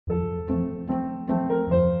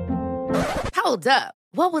Hold up.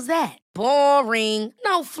 What was that? Boring.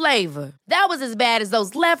 No flavor. That was as bad as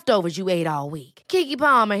those leftovers you ate all week. Keke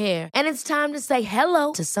Palmer here, and it's time to say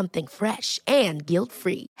hello to something fresh and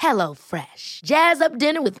guilt-free. Hello Fresh. Jazz up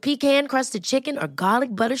dinner with pecan-crusted chicken or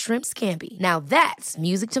garlic butter shrimp scampi. Now that's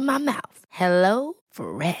music to my mouth. Hello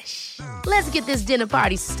Fresh. Let's get this dinner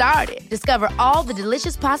party started. Discover all the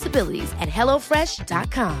delicious possibilities at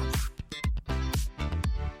hellofresh.com.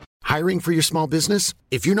 Hiring for your small business?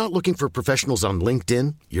 If you're not looking for professionals on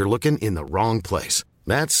LinkedIn, you're looking in the wrong place.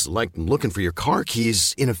 That's like looking for your car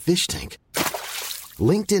keys in a fish tank.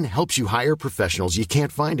 LinkedIn helps you hire professionals you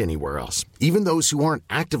can't find anywhere else, even those who aren't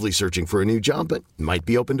actively searching for a new job but might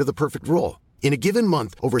be open to the perfect role. In a given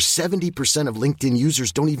month, over 70% of LinkedIn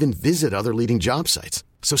users don't even visit other leading job sites.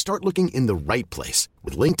 So start looking in the right place.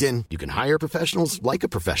 With LinkedIn, you can hire professionals like a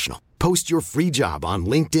professional. Post your free job on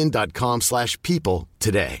linkedin.com/people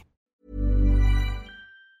today.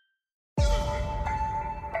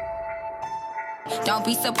 Don't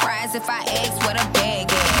be surprised if I ask what a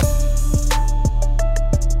bag is.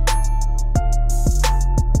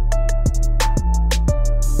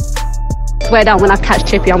 Swear down, when I catch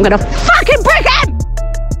Chippy, I'm gonna fucking break him!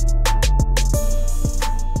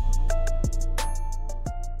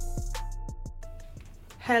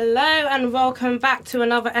 Hello and welcome back to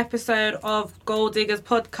another episode of Gold Diggers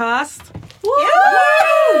Podcast. Woo!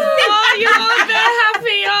 Oh, you're happy!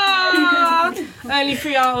 Only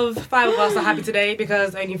 3 out of 5 of us are happy today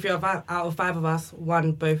because only 3 out of 5 of us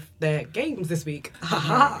won both their games this week.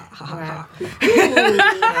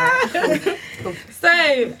 So,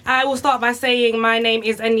 I will start by saying my name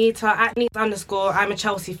is Anita, @Anita_. I'm a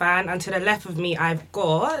Chelsea fan, and to the left of me I've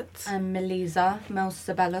got... I'm Melisa, Mel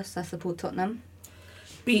Ceballos, I support Tottenham.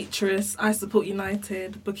 Beatrice, I support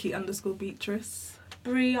United, Bookie_Beatrice.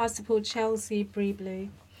 Bree, I support Chelsea, Bree Blue.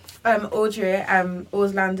 Audrey,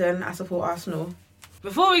 Oz London, I support Arsenal.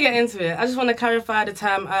 Before we get into it, I just want to clarify the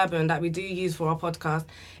term urban that we do use for our podcast.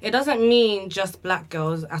 It doesn't mean just black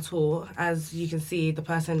girls at all. As you can see, the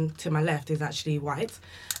person to my left is actually white.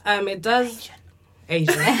 It does...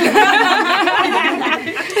 Asian.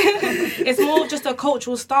 It's more of just a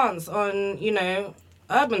cultural stance on,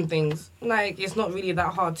 urban things. Like, it's not really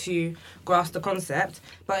that hard to grasp the concept,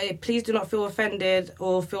 but please do not feel offended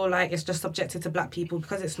or feel like it's just subjected to black people,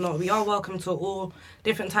 because it's not. We are welcome to all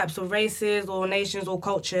different types of races or nations or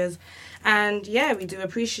cultures, and yeah, we do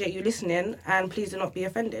appreciate you listening, and please do not be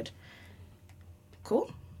offended.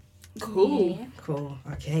 Cool,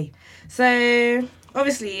 okay. So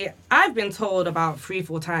obviously I've been told about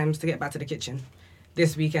 3-4 times to get back to the kitchen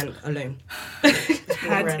this weekend alone.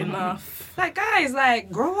 Had enough. Like, guys,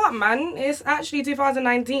 grow up, man. It's actually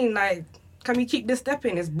 2019. Like, can we keep this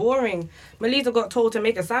stepping? It's boring. Melisa got told to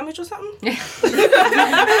make a sandwich or something.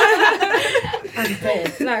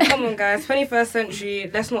 Like, come on, guys. 21st century.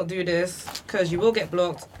 Let's not do this, because you will get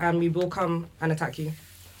blocked and we will come and attack you.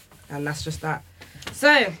 And that's just that.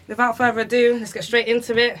 So, without further ado, let's get straight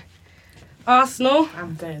into it. Arsenal.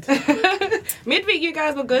 I'm dead. Midweek, you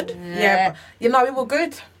guys were good. Yeah, we were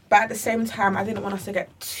good. But at the same time, I didn't want us to get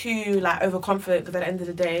too overconfident, because at the end of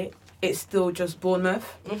the day, it's still just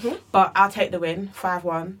Bournemouth. Mm-hmm. But I'll take the win,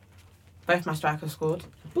 5-1. Both my strikers scored.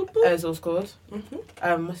 Ozil scored.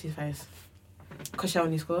 Mm-hmm. What's his face?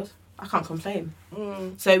 Koscielny scored. I can't complain.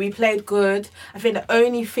 So we played good. I think the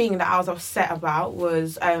only thing that I was upset about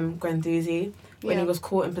was Guendouzi when he was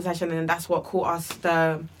caught in possession, and that's what caught us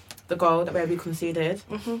the goal where we conceded,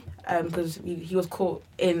 because he was caught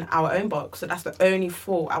in our own box. So that's the only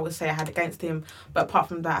fault I would say I had against him. But apart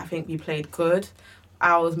from that, I think we played good.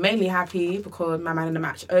 I was mainly happy because my man in the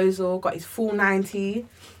match, Ozil, got his full 90,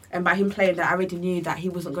 and by him playing that, I already knew that he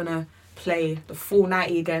wasn't going to play the full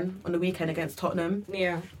 90 again on the weekend against Tottenham.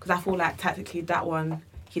 Yeah. Because I feel like tactically that one,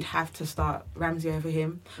 he'd have to start Ramsey over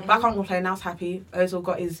him. But I can't complain, I was happy. Ozil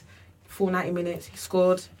got his full 90 minutes, he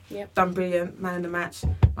scored. Yep. Done brilliant, man in the match.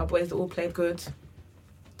 My boys all played good.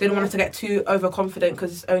 Didn't want us to get too overconfident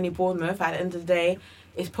because it's only Bournemouth. At the end of the day,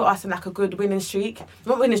 it's put us in a good winning streak.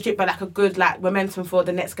 Not winning streak, but a good momentum for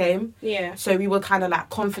the next game. Yeah. So we were kind of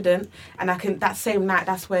confident, and that same night,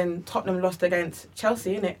 that's when Tottenham lost against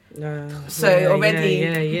Chelsea, innit? So already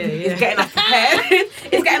it's getting us prepared.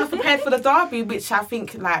 It's getting us prepared for the derby, which I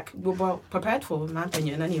think we're well prepared for, in my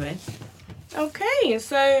opinion, anyway.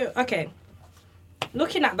 Okay.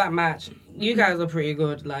 Looking at that match, you guys are pretty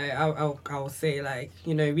good. I'll say,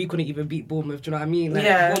 we couldn't even beat Bournemouth. Do you know what I mean?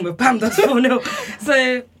 Bournemouth bammed us 4-0.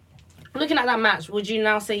 So, looking at that match, would you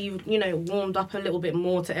now say you warmed up a little bit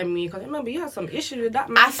more to Emery? Because remember, you had some issues with that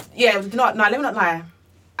match. Let me not lie.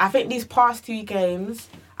 I think these past 2 games,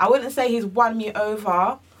 I wouldn't say he's won me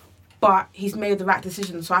over, but he's made the right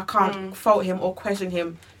decision, so I can't fault him or question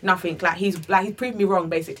him. Nothing. He's proved me wrong,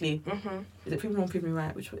 basically. Is it proved me wrong, proved me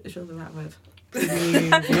right? Which was the right word?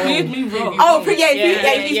 Proved me wrong. Oh,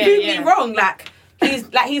 he's proved me wrong.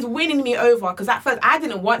 He's winning me over, because at first I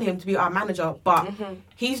didn't want him to be our manager, but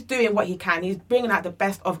he's doing what he can. He's bringing out the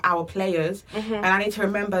best of our players, and I need to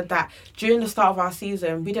remember that during the start of our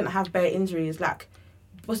season, we didn't have bare injuries.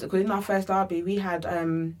 What's it called? In our first derby, we had.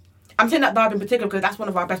 I'm saying that derby in particular because that's one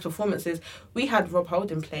of our best performances. We had Rob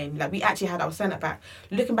Holding playing. We actually had our centre back.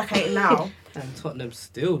 Looking back at it now, and Tottenham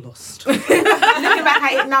still lost. Looking back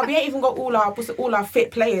at it now, we ain't even got all our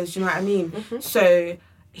fit players. Do you know what I mean? So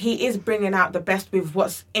he is bringing out the best with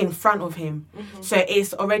what's in front of him. So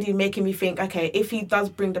it's already making me think, okay, if he does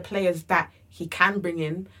bring the players that he can bring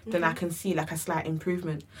in, then I can see a slight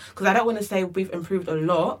improvement. Because I don't want to say we've improved a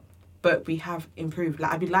lot, but we have improved.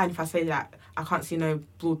 I'd be lying if I say that I can't see no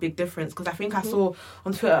big difference. Because I think I saw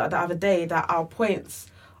on Twitter the other day that our points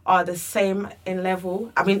are the same in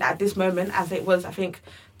level. I mean, at this moment, as it was, I think,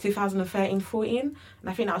 2013-14. And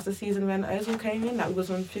I think that was the season when Ozil came in. That was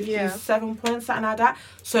on 57 points, something like that.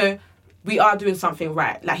 So we are doing something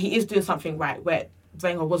right. He is doing something right where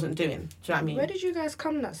Wenger wasn't doing. Do you know what I mean? Where did you guys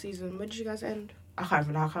come that season? Where did you guys end? I don't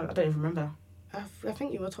even remember. I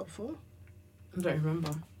think you were top 4. I don't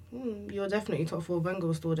remember. You're definitely top 4. Wenger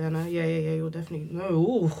was still there now. Yeah, you're definitely... No,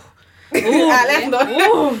 ooh.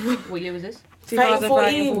 What year was this?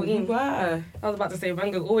 2014. You were. I was about to say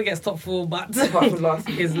Wenger always gets top 4, but apart from last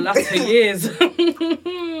his latter years.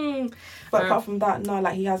 But apart from that, no,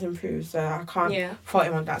 he has improved, so I can't fault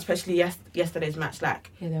him on that. Especially yesterday's match,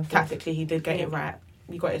 tactically he did get it right.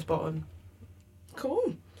 He got his spot on.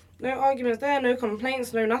 Cool. No arguments there, no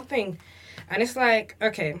complaints, no nothing. And it's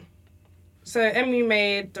okay. So Emery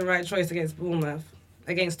made the right choice against Bournemouth,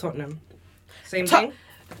 against Tottenham. Same thing.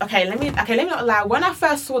 Okay, let me not lie. When I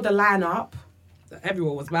first saw the lineup,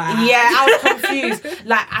 everyone was mad. Yeah, I was confused.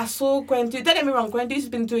 I saw Guendouzi. Don't get me wrong, Guendouzi's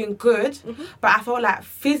been doing good, but I felt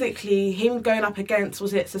physically him going up against,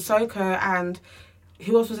 was it Sissoko and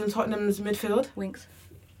who else was in Tottenham's midfield? Winks.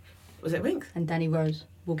 Was it Winks? And Danny Rose.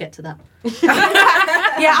 We'll get to that.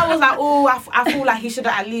 Yeah, I was I feel he should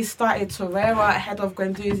have at least started Torreira ahead of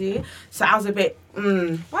Guendouzi. So I was a bit, Why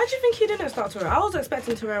do you think he didn't start Torreira? I was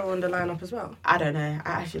expecting Torreira on the lineup as well. I don't know.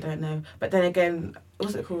 I actually don't know. But then again,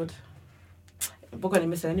 what's it called? We're going to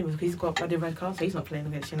miss it anyway because he's got bloody red card, so he's not playing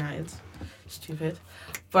against United. Stupid.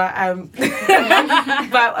 But, what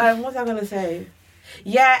was I going to say?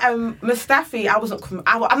 Yeah, Mustafi,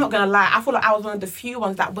 I'm not going to lie, I feel I was one of the few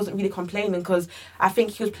ones that wasn't really complaining because I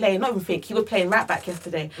think he was playing right back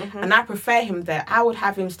yesterday. And I prefer him there. I would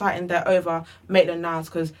have him starting there over Maitland-Niles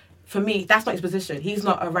because for me, that's not his position. He's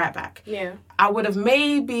not a right back. Yeah. I would have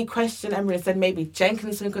maybe questioned Emery and said maybe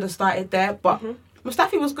Jenkinson could have started there, but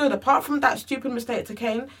Mustafi was good. Apart from that stupid mistake to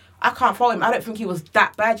Kane, I can't fault him. I don't think he was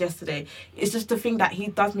that bad yesterday. It's just the thing that he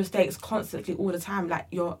does mistakes constantly all the time.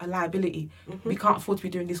 You're a liability. We can't afford to be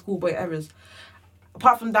doing these schoolboy errors.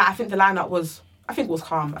 Apart from that, I think the lineup was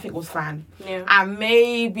calm. I think it was fine. Yeah. I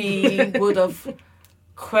maybe would have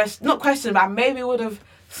I maybe would have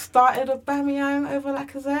started Aubameyang over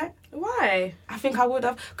Lacazette. Why? I think I would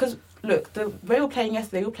have. Because, look, the way we were playing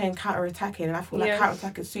yesterday, we were playing counter-attacking, and I feel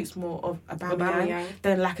counter-attacking suits more of Aubameyang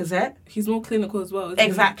than Lacazette. He's more clinical as well, isn't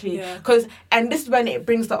Exactly. he? And this is when it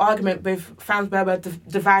brings the argument with fans where we're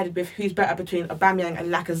divided with who's better between Aubameyang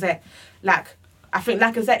and Lacazette. I think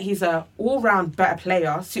Lacazette, he's a all-round better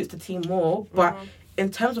player, suits the team more, but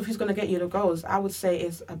in terms of who's going to get you the goals, I would say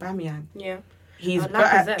it's Aubameyang. Yeah. He's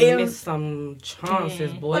Lacazette missed some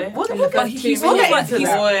chances, boy. He scores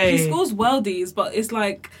worldies, but it's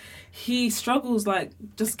he struggles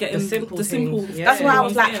just getting the simple things. Yeah. That's why I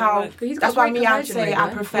was that's why I say I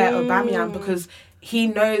prefer Aubameyang because he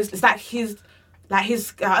knows it's his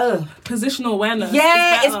positional awareness.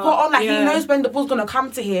 Yeah, it's put on. He knows when the ball's gonna come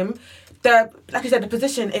to him. Like you said, the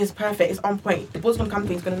position is perfect. It's on point. The ball's gonna come to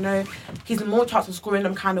him. He's gonna know. He's more chance of scoring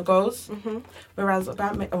them kind of goals. Whereas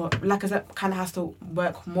Lacazette kind of has to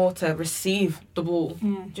work more to receive the ball. Do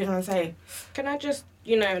you know what I'm saying? Can I just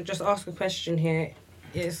ask a question here?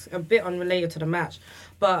 It's a bit unrelated to the match,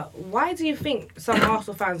 but why do you think some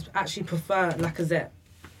Arsenal fans actually prefer Lacazette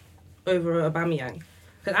over Aubameyang?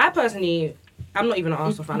 Because I personally, I'm not even an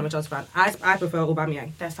Arsenal fan, I'm a Chelsea fan. I prefer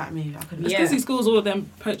Aubameyang. That's like me. It's because he scores all of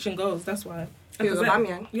them poaching goals, that's why.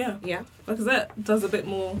 Aubameyang? Yeah. Because that does a bit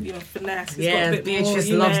more, finesse. He's got a bit Beatrice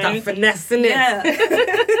more, loves that finesse, innit? Yeah.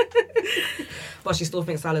 But she still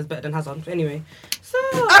thinks Salah's better than Hazard. Anyway. So,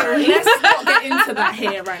 let's not get into that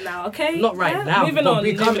here right now, okay? Not right now. Moving on.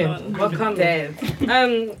 We're coming.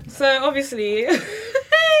 So, obviously...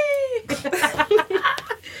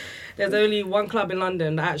 There's only one club in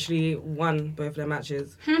London that actually won both their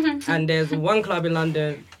matches. And there's one club in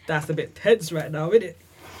London that's a bit tense right now, isn't it?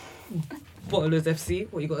 Bottlers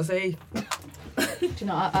FC, what you got to say? Do you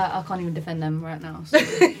know, I can't even defend them right now. So,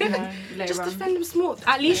 you know, Just defend them small.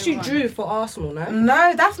 At least you drew for Arsenal, no?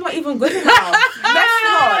 No, that's not even good enough.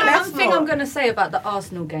 One thing I'm going to say about the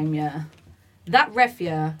Arsenal game, that ref,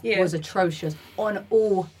 was atrocious on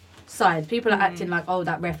all sides. People are acting like, oh,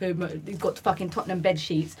 that ref, he's got fucking Tottenham bed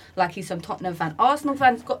sheets, like he's some Tottenham fan. Arsenal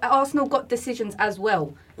got decisions as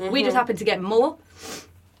well. We just happened to get more.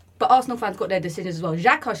 But Arsenal fans got their decisions as well.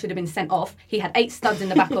 Xhaka should have been sent off. He had 8 studs in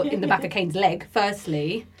the back of Kane's leg,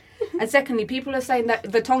 firstly. And secondly, people are saying that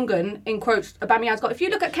Vertonghen encroached Aubameyang's goal. If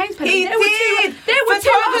you look at Kane's penalty, there were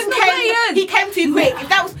two Arsenal players. He came too quick. If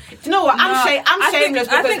that was, do you know what? I'm shameless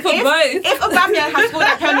because if Aubameyang had scored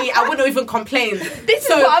that penalty, I wouldn't even complain. This is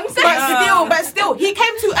what I'm saying. But still, he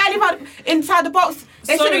came too early inside the box.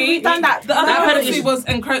 They should have redone that. The other penalty was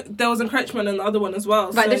there was encroachment in the other one as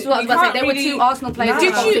well. Right, this is what I was about to say. There were 2 Arsenal players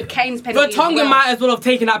who faulted Kane's penalty. Vertonghen might as well have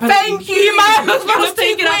taken that penalty. Thank you. He might as well have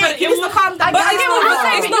taken that penalty. He needs to calm down.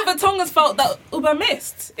 It's not Vertonghen's fault that Aubameyang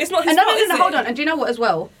missed. It's not his fault. No, hold on. And do you know what as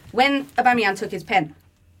well? When Aubameyang took his pen,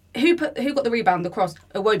 who got the rebound, the cross?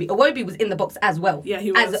 Iwobi. Iwobi was in the box as well. Yeah,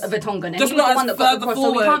 he was. As Vertonghen. And just he was not the one that got the cross.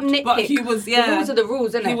 Forward, so we can't nitpick. But he was, the rules are the rules,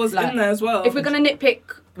 isn't it? He was in there as well. If we're going to nitpick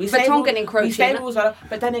Vertonghen encroaching. We say rules are,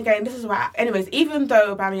 but then again, this is why. Anyways, even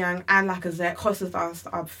though Aubameyang and Lacazette cost us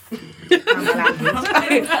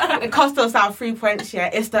it cost us our 3 points,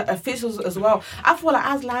 it's the officials as well. I feel like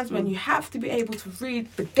as linesmen, you have to be able to read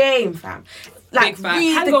the game, fam. Like,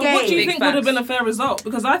 read the game. What do you think would have been a fair result?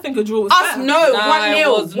 Because I think a draw was fair. No,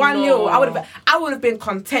 1-0. 1-0. I would have been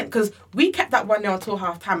content because we kept that 1-0 until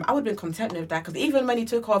half time. I would have been content with that because even when he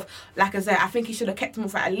took off Lacazette, I think he should have kept him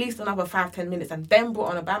for at least another 5-10 minutes and then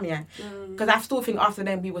brought on Aubameyang. Because I still think after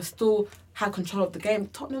then we were still had control of the game.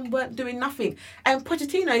 Tottenham weren't doing nothing. And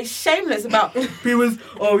Pochettino is shameless about he was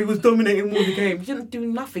dominating more the game. He didn't do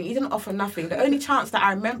nothing. He didn't offer nothing. The only chance that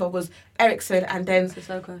I remember was Eriksen and then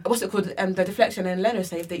the deflection and Leno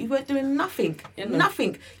saved it. You weren't doing nothing.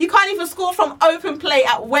 Nothing. You can't even score from open play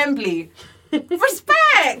at Wembley.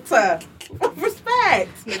 Respect.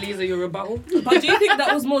 Melissa, your rebuttal. But do you think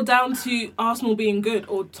that was more down to Arsenal being good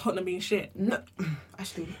or Tottenham being shit? No,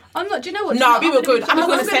 actually, I'm not. Do you know what? No, we were good. I'm not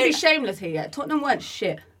going to say be shameless here. Yet. Tottenham weren't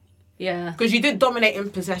shit. Yeah. Because you did dominate in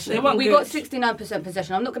possession. We got 69%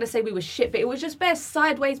 possession. I'm not going to say we were shit, but it was just bare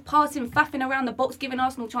sideways passing, faffing around the box, giving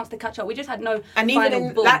Arsenal a chance to catch up. We just had no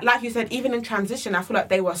final ball. Like you said, even in transition, I feel like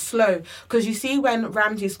they were slow. Because you see when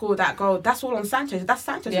Ramsey scored that goal, that's all on Sanchez. That's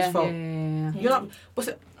Sanchez's fault. Yeah. You're not... What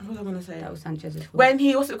was I going to say? That was Sanchez's fault. When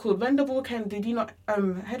when the ball came, did he not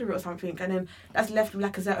header it or something? And then that's left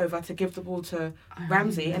Lacazette over to give the ball to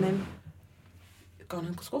Ramsey and then gone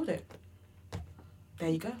and scored it. There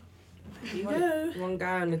you go. One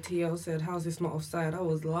guy on the TL said, "How's this not offside?" I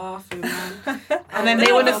was laughing, man. And then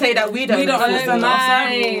they want to say that we don't understand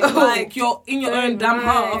offside. Like you're in your own damn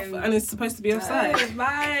half, and it's supposed to be offside.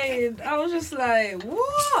 I was just like,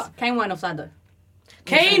 what? Kane weren't offside though.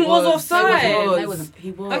 Kane was offside. No, he wasn't.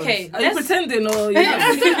 He was. Okay, are you pretending or? I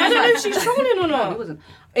don't know if she's trolling or not. No, he wasn't.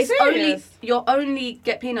 It's you only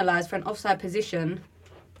get penalised for an offside position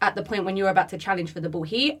at the point when you're about to challenge for the ball.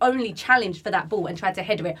 He only challenged for that ball and tried to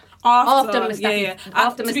header it after Mustafi.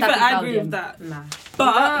 After to be Mustafi fair, I agree with that. Nah.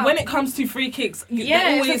 But when it comes to free kicks,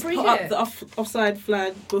 they always put up the offside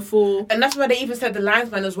flag before. And that's why they even said the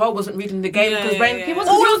linesman as well wasn't reading the game because he was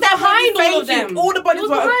behind all of them. All the bodies were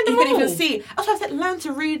behind them. You couldn't even see. That's why I said learn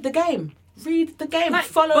to read the game. Read the game.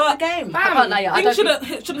 Follow the game. I can't lie. I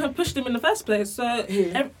shouldn't have pushed him in the first place. So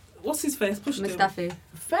what's his face? Pushed Mustafi. him.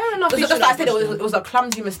 Fair enough. Just like I said, it was a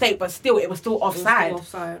clumsy mistake, but still, it was still offside.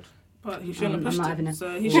 But he shouldn't have pushed him.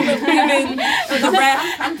 So he shouldn't have given the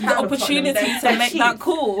ref the opportunity to make that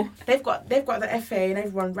call. They've got the FA and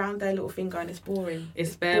everyone round their little finger and it's boring.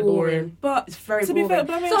 It's very boring. But it's very to boring. be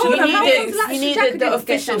fair, you needed the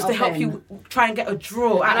officials to help you try and get a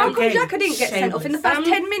draw out of the game. Xhaka didn't get sent off in the first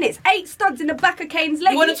 10 minutes. 8 studs in the back of Kane's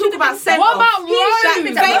leg. You want to talk about sent off? What about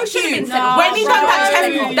Rose? Thank you. When he done that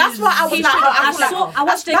tempo, that's why I was like, I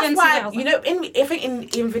watched it again today. I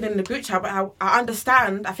think even in the group chat, but I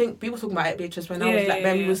understand. I think people talking about it, Beatrice, when I was like,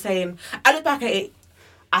 when we were saying, I look back at it,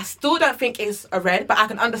 I still don't think it's a red, but I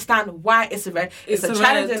can understand why it's a red. It's a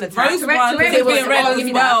challenge and a attack. Rose won. It was a red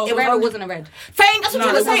as well. It wasn't a red. That's what I'm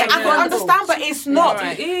trying to say. I can understand, but it's not.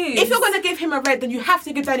 Right. If you're going to give him a red, then you have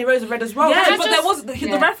to give Danny Rose a red as well. Yeah, but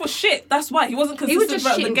the ref was shit. That's why he wasn't consistent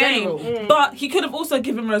throughout the game. But he could have also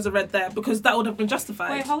given Rose a red there because that would have been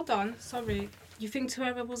justified. Wait, hold on. Sorry. You think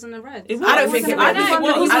Torreira wasn't a red? I don't think it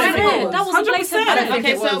was. That was 100%.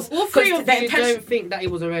 Okay, so all three of you don't think that it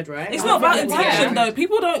was a red, right? It's not about intention though.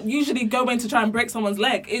 People don't usually go in to try and break someone's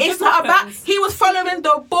leg. It's not about. He was following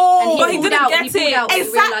the ball, but he didn't get it.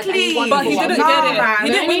 Exactly. But he didn't get it.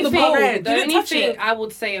 He didn't win the ball. The only thing I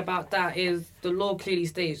would say about that is the law clearly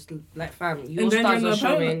states, like, fam, your stars are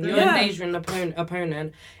showing. You're endangering the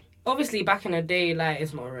opponent. Obviously, back in the day, like,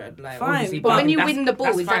 it's not red. Like, fine. But when you win the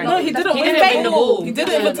ball, is that not... No, he didn't win the ball. He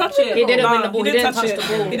didn't even touch it. He didn't win the ball. He didn't touch the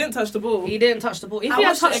ball. He didn't touch the ball. He didn't touch the ball. If he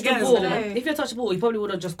had touched the ball, he probably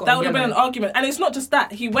would have just got... That would have been an argument. And it's not just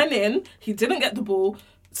that. He went in, he didn't get the ball,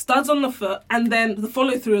 studs on the foot, and then the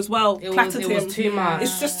follow through as well. It was too much.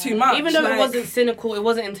 It's just too much. Even though it wasn't cynical, it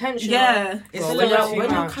wasn't intentional. Yeah. It's when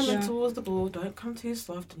you're coming towards the ball, don't come too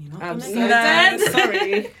soft and you're not I'm so dead.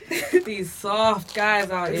 Sorry. These soft guys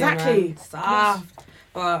out here. Exactly. Soft.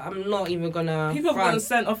 But I'm not even gonna. People have gotten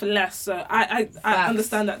sent off less, so I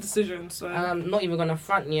understand that decision. So I'm not even gonna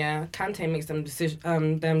front. Yeah, Kante makes them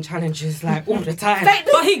challenges like all the time.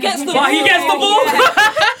 But he gets the ball.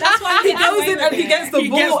 That's why he goes in and he gets the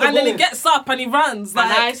ball, and then he gets up and he runs.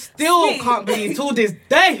 Like, I still can't believe to this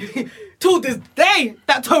day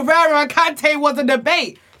that Torreira and Kante was a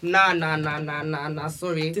debate. Nah.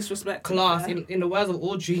 Sorry. Disrespect. Class. In the words of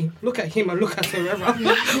Audrey, look at him and look at Torreira.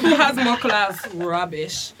 Who has more class?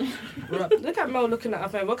 Rubbish. Look at Mel looking at her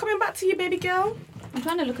phone. We're coming back to you, baby girl. I'm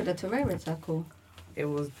trying to look at the Torreira tackle. It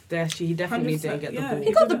was there. He definitely didn't get the ball.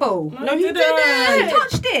 He got the ball. No, he didn't. He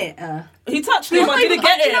touched it. He touched it, but didn't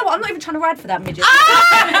get it. You know what? I'm not even trying to ride for that midget.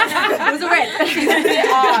 It was a red.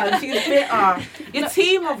 She's bitter. Your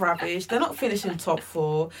team are rubbish. They're not finishing top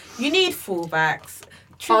 4. You need fullbacks.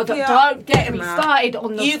 Oh, don't get me started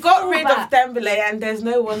on the You got rid of Dembele and there's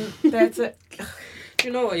no one there to...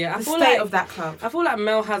 You know what, yeah? The state of that club. I feel like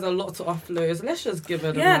Mel has a lot to offload, so let's just give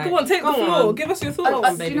her the mic. Go on, take the floor. Give us your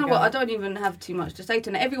thoughts. Do you know what? I don't even have too much to say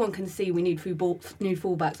to him. Everyone can see we need new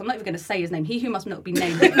fullbacks. I'm not even going to say his name. He who must not be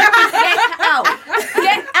named. Get out.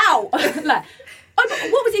 Get out. Like...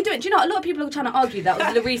 what was he doing? Do you know, a lot of people are trying to argue that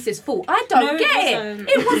was Lloris's fault. I don't get it.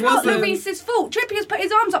 It was not Lloris's fault. Trippier's put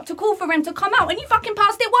his arms up to call for him to come out and you fucking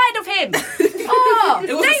passed it wide of him. Oh,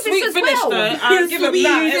 it was Davis a sweet as finish well. Though. I'll give him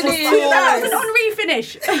that. That was an Henri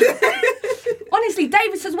finish. Honestly,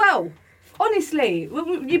 Davis as well. Honestly,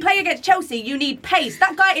 when you play against Chelsea, you need pace.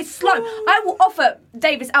 That guy is slow. I will offer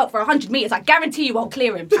Davis out for 100 metres. I guarantee you I'll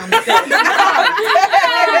clear him. It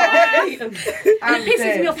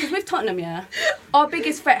pisses me off because with Tottenham, yeah, our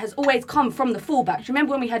biggest threat has always come from the fullbacks. Remember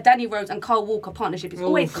when we had Danny Rose and Kyle Walker partnership? It's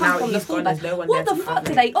always come from the fullbacks. What the fuck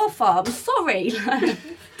do they offer? I'm sorry.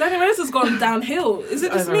 Danny Rose has gone downhill. Is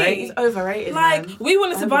it just me? He's overrated. Like, we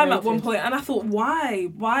wanted to buy him at one point and I thought, why?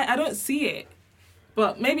 I don't see it.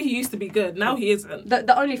 But maybe he used to be good. Now he isn't.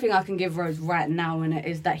 The only thing I can give Rose right now in it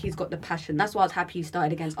is that he's got the passion. That's why I was happy he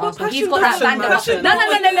started against Arsenal. He's got that Vanderbilt. No.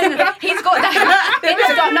 He's got that.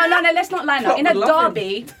 No. Let's not line up. In a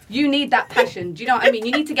derby, you need that passion. Do you know what I mean?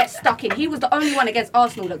 You need to get stuck in. He was the only one against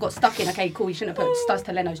Arsenal that got stuck in. Okay, cool. He shouldn't have put studs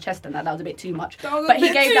to Leno's chest and that. That was a bit too much. But he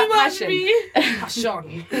gave that passion.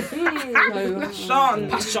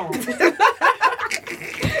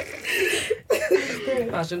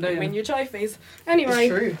 Passion don't mean you try-face. Anyway.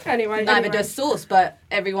 Neither does sauce, but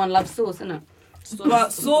everyone loves sauce, innit?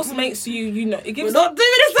 But sauce makes you know, it gives... We're not doing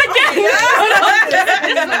this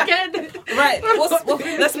again! Right,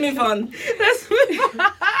 let's move on.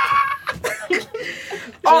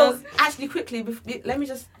 Actually, quickly, let me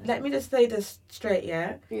just say this straight,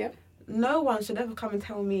 yeah? Yeah. No one should ever come and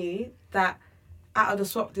tell me that out of the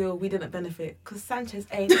swap deal, we didn't benefit. Because Sanchez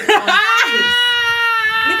ain't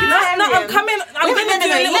I'm coming. I'm going to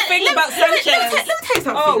do a little thing about Sanchez. Let me tell you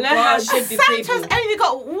something. Oh, God. Sanchez only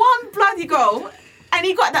got one bloody goal, and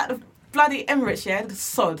he got that bloody Emirates, yeah? The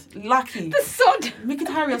sod. Lucky. The sod.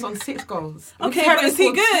 Mkhitaryan's on 6 goals. Okay, but is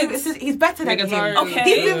he good? He's better than him. Okay.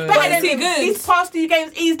 He's been better than him. Good? These past 2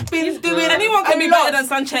 games, he's been doing Anyone can be better than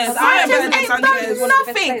Sanchez. I am better than Sanchez.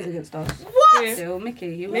 Nothing. What? Still,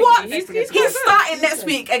 Mickey. What? He's starting next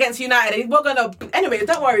week against United. We're gonna. Anyway,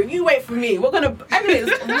 don't worry. You wait for me. We're gonna. Anyways,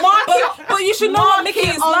 but you should know what Mickey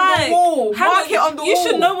is like. Mark it on the wall. You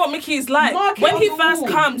should know what Mickey is like. When he first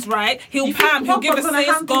comes, right? He'll give us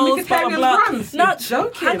 6 goals. Blah blah blah. No,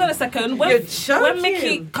 joking. Hang on a second. When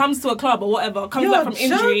Mickey comes to a club or whatever, comes back from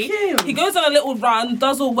injury, he goes on a little run,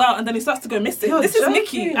 does all well, and then he starts to go missing. This is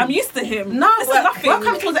Mickey. I'm used to him. No, this is nothing. We're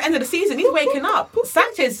coming towards the end of the season. He's waking up.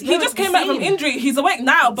 Sanchez, he just came back from injury. He's awake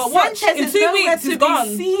now, but watch, in 2 weeks he's gone.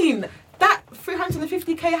 Seen. That 300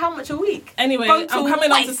 150k, how much a week? Anyway, I'm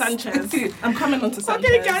coming on to Sanchez. I'm coming on to Sanchez.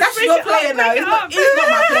 Okay, guys, that's your player now. It's not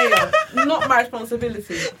my player. Not my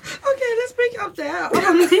responsibility. Okay, let's break it up there.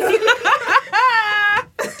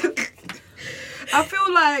 I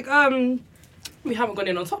feel like we haven't gone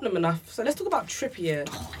in on Tottenham enough, so let's talk about Trippier.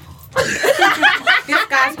 This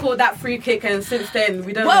guy's called that free kick, and since then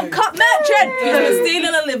we don't know. World Cup merchant! He's been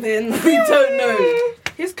stealing a living. We don't know.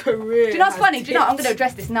 His career. Do you know what's funny? Do you know, I'm going to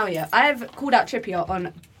address this now, yeah. I have called out Trippier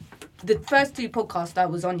on the first 2 podcasts I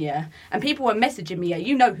was on, yeah, and people were messaging me, yeah,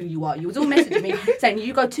 you know who you are. You was all messaging me saying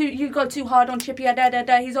you go too hard on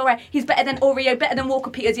Trippier, he's alright. He's better than Aurier, better than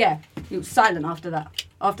Walker Peters, yeah. You was silent after that.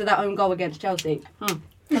 After that own goal against Chelsea. Walker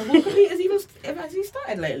Peters has he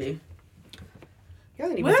started lately?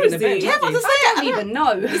 Where is he? Yeah, I don't even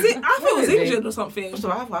know. Is he? I thought he was injured or something. So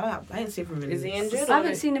I didn't see him really. Is he injured? I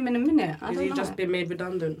haven't seen him in a minute. Has he just been made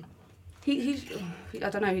redundant? He's I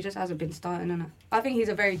don't know, he just hasn't been starting, innit? I think he's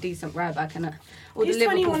a very decent right back, innit? All He's the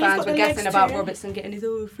Liverpool 21, fans were guessing about too. Robertson getting his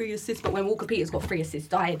 3 assists, but when Walker Peters got 3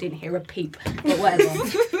 assists, I didn't hear a peep. But whatever.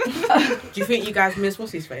 Do you think you guys miss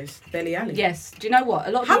what's his face? Dele Alli? Yes. Do you know what?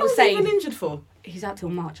 A lot of How people long say has he been injured for? he's out till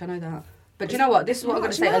March, I know that. But do you know what? This is what I'm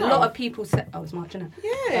going to say. March A now. lot of people say... Oh, it's March, isn't it?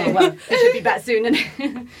 Yeah. Oh, well, he should be back soon,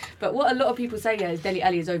 innit? But what a lot of people say, yeah, is Dele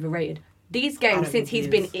Alli is overrated. These games, since he's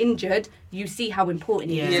been injured, you see how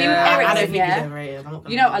important he is. You see Eriksen, yeah?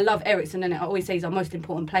 You know, I love Eriksen, and I always say he's our most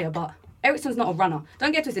important player, but Eriksen's not a runner.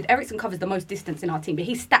 Don't get twisted. Eriksen covers the most distance in our team, but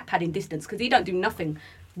he's stat padding distance because he don't do nothing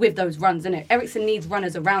with those runs, innit? Eriksen needs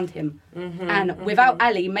runners around him. And without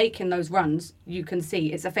Ali making those runs, you can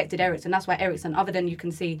see it's affected Eriksen. That's why Eriksen, other than you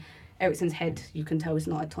can see Eriksen's head, you can tell it's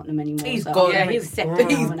not at Tottenham anymore. He's so gone. Yeah, He's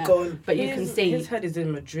gone. But you can see... His head is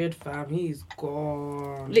in Madrid, fam. He's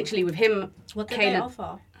gone. Literally, with him... What did they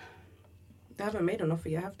offer? They haven't made an offer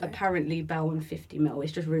yet, have they? Apparently, Bale and 50 mil.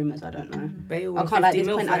 It's just rumours, I don't know. Bale I and can't like 50 this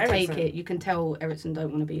mil point, for I'd take Eriksen. it. You can tell Eriksen don't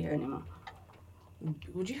want to be here anymore.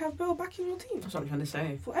 Would you have Bale back in your team? That's what I'm trying to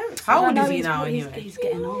say. For Eriksen? How old No, is he he's- now he's- anyway? He's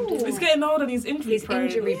getting old. isn't He's he? getting old and he's injury He's prone.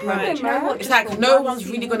 injury prone. Right. Do you know what? It's Just like for no one one's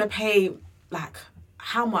really season. going to pay, like,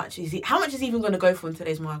 how much is he? How much is he even going to go for in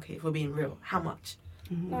today's market, if we're being real? How much?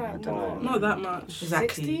 I don't know. Not that much.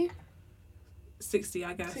 Exactly. 60,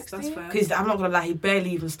 I guess. 60? That's fair. Because I'm not going to lie, he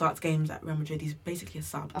barely even starts games at Real Madrid. He's basically a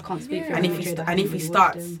sub. I can't speak for And Real if he, Madrid, I and if haven't he really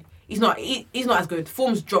watched starts, him. he's not as good.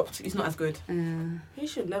 Form's dropped. He's not as good. He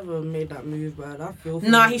should never have made that move, man. I feel.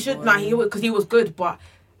 Nah, he should. Nah, he would, because he was good. But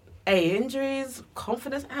hey, injuries,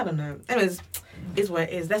 confidence. I don't know. Anyways, is what it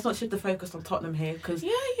is. Let's not shift the focus on Tottenham here, because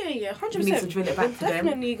Yeah, 100%. we need to drill it back to them.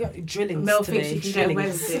 Definitely got drillings Mel today. thinks you can get away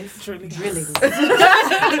with this.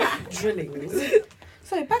 Drillings.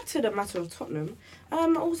 So back to the matter of Tottenham.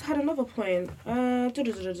 I also had another point. Oh no, I Write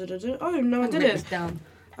this didn't. down.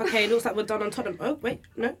 Okay, looks like we're done on Tottenham. Oh wait,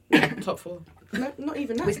 no, Top 4. no, not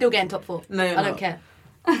even that. We're still getting top 4. No, you're I not. don't care.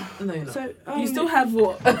 No, you're not. So You still have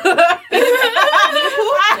what? Yeah,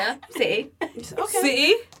 City, okay.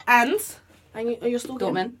 City and And you're still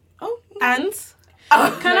getting- Dortmund. Oh, and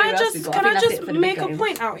Can No, I that's just got- can I I think that's just it for the make big a games.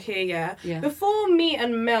 point out here? Yeah. Yeah. Before me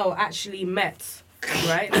and Mel actually met,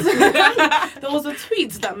 right? There was a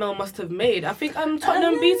tweet that Mel must have made. I think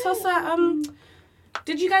Tottenham beat us at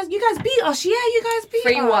Did you guys beat us? Yeah, you guys beat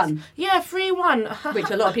 3-1. us. Yeah, 3-1. Which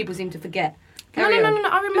a lot of people seem to forget. No, Carry on.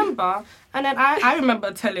 I remember. And then I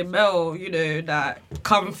remember telling Mel, that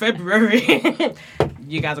come February,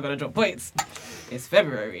 you guys are going to drop points. It's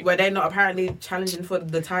February. Were they not apparently challenging for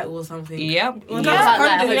the title or something? Yep. well, Yeah.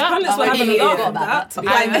 that's Yeah. pundits were Yeah. having a Yeah. laugh Yeah. at that. To be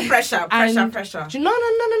Applying honest. the pressure. No.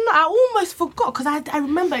 I almost forgot because I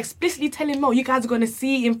remember explicitly telling Mel, you guys are going to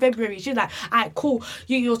see in February. She's like, alright, cool.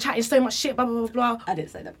 You're chatting so much shit, blah, blah, blah, blah. I didn't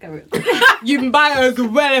say that. Carry on. You might as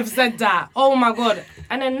well have said that. Oh my God.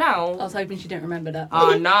 And then I now... was hoping she didn't remember that.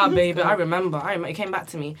 Oh, nah, baby. I remember. It came back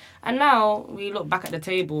to me. And now we look back at the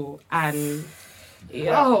table and...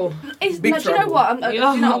 Yo. It's, Big no, do you know trouble. what? I'm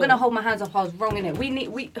Yo. going to hold my hands up. I was wrong in it.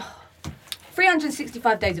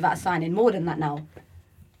 365 days without signing, more than that now.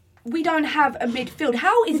 We don't have a midfield.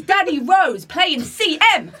 How is Danny Rose playing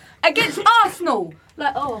CM against Arsenal?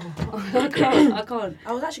 Like, I can't.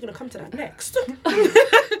 I was actually going to come to that next.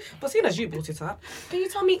 But seeing as you brought it up, can you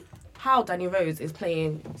tell me how Danny Rose is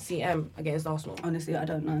playing CM against Arsenal? Honestly, I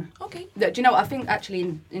don't know. Okay. Do you know what? I think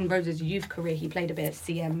actually in Rose's youth career, he played a bit at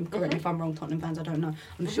CM. Correct me if I'm wrong, Tottenham fans, I don't know.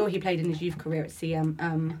 I'm sure he played in his youth career at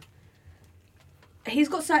CM. He's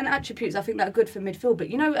got certain attributes I think that are good for midfield, but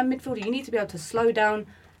a midfielder, you need to be able to slow down,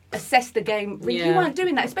 assess the game. He weren't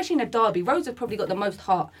doing that, especially in a derby. Rose has probably got the most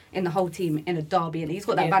heart in the whole team in a derby, and he's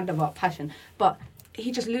got that Van der Vaart passion, but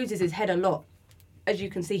he just loses his head a lot. as you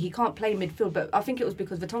can see, he can't play midfield. But I think it was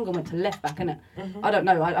because Vertonghen went to left back, innit? I don't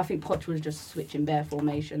know. I think Poch was just switching bare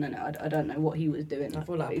formation, and I don't know what he was doing. I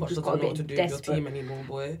feel like Poch doesn't know what to do with your team anymore,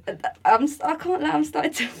 boy. I can't lie. I'm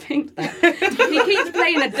starting to think that he keeps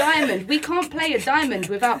playing a diamond. We can't play a diamond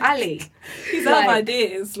without Ali. He's out of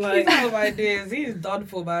ideas. He's out of ideas. He's done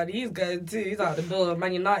for, man. He's going too. He's out the door.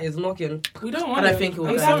 Man United's knocking. We don't want I don't think he'll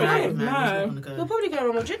go United, man. No. He'll probably go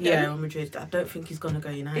Real Madrid. Yeah, Real Madrid. I don't think he's going to go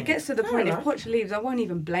United. It gets to the point, if Poch leaves, I won't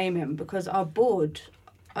even blame him because our board,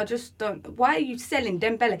 I just don't... Why are you selling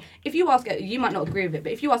Dembele? If you ask... You might not agree with it,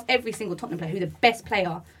 but if you ask every single Tottenham player who the best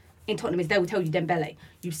player in Tottenham is, they will tell you Dembele.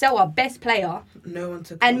 You sell our best player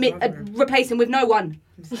and replace him with no one.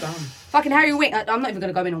 It's dumb. Fucking Harry Winks. I'm not even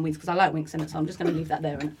going to go in on Winks because I like Winks in it, so I'm just going to leave that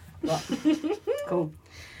there. But cool.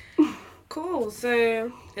 Cool,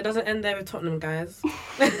 so it doesn't end there with Tottenham, guys.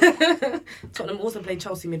 Tottenham also played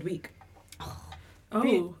Chelsea midweek.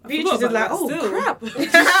 Beatrice is like, crap.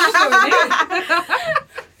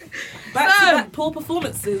 Back to back poor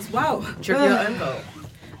performances. Wow. Trippier own goal.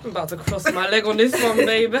 I'm about to cross my leg on this one,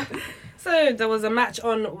 babe. So there was a match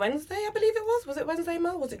on Wednesday, I believe it was. Was it Wednesday,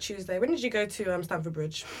 Mel? Was it Tuesday? When did you go to Stamford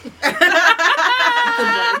Bridge?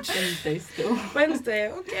 Wednesday still.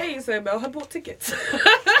 Wednesday. Okay, so Mel had bought tickets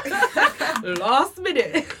last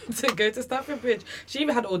minute to go to Stamford Bridge. She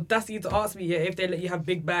even had the audacity to ask me if they let you have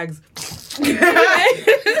big bags.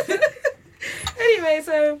 Anyway,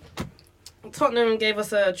 so Tottenham gave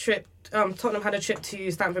us a trip. Tottenham had a trip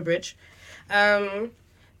to Stamford Bridge.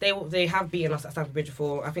 They have beaten us at Stamford Bridge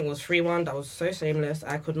before. I think it was 3-1. That was so shameless.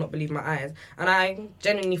 I could not believe my eyes. And I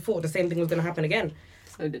genuinely thought the same thing was going to happen again.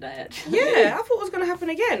 So did I, actually. Yeah, I thought it was going to happen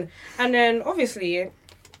again. And then, obviously,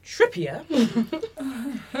 Trippier.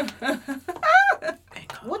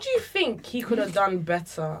 What do you think he could have done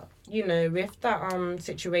better, with that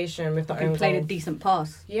situation, with that own played goal? a decent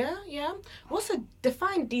pass. Yeah. What's a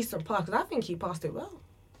defined decent pass? Because I think he passed it well.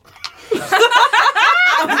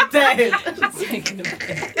 I'm dead.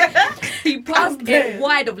 He passed it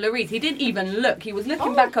wide of Lloris. He didn't even look. He was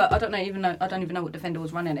looking back at I don't even know what defender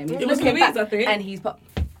was running him. It was Louise, I think. And he's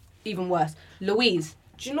even worse. Louise.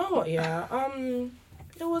 Do you know what? Yeah.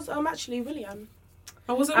 It was actually Willian.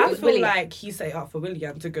 Oh, was it? I feel like he set it up for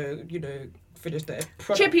Willian to go. Finish their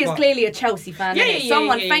product. Trippier's clearly a Chelsea fan. Yeah.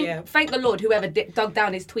 Someone thank the Lord whoever dug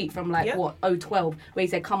down his tweet from 012 where he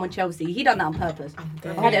said come on Chelsea. He done that on purpose.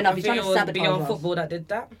 I had enough. He's trying to sabotage Beyond Football that did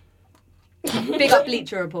that. Big up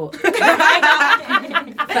Bleacher Report for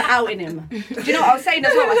outing him. Do you know what I was saying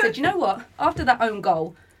as well? I said, you know what? After that own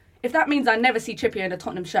goal, if that means I never see Trippier in a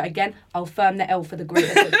Tottenham shirt again, I'll firm the L for the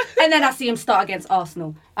greater good. And then I see him start against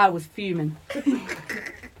Arsenal. I was fuming.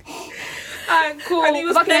 Cool. And he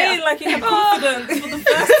was playing like he had confidence for the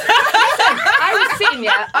first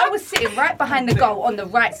I was sitting right behind the goal on the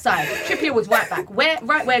right side. Trippier was right back,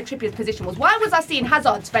 right where Trippier's position was. Why was I seeing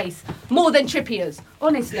Hazard's face more than Trippier's?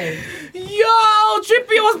 Honestly. Yo,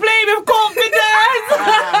 Trippier was playing with confidence.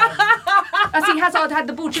 I see Hazard had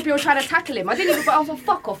the ball. Trippier was trying to tackle him. I didn't even. I was like,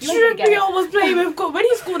 fuck off. Trippier was playing with confidence. When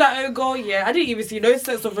he scored that own goal, I didn't even see no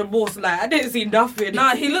sense of remorse. I didn't see nothing.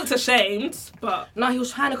 Nah, he looked ashamed, but he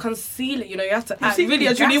was trying to conceal it. You have to act really.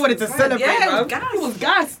 I truly wanted to celebrate. Yeah, he was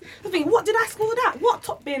gassed. I think, what did I score that? What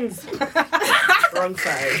top bins? Wrong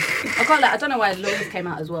side. I can't. I don't know why Lloris came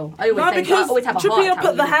out as well. I always have a Trippier heart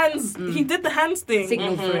put the hands. He did the hands thing.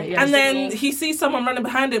 Signal for it. Yeah. And then he sees someone running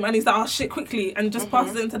behind him, and he's like, "Oh shit!" quickly, and just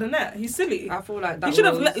passes it into the net. He's silly. I feel like that. He should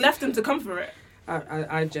have left him to come for it.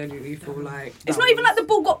 I genuinely feel like it's not even like the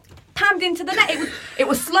ball got pammed into the net. It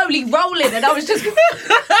was slowly rolling, and I was just.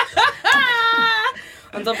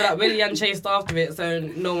 On top of that, Willian chased after it, so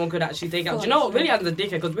no one could actually take it out. Do you know what? Willian's a dickhead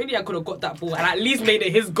because Willian could have got that ball and at least made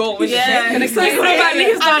it his goal. Yeah, and he could have at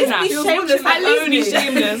least done that. At least be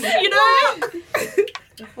shameless. You know?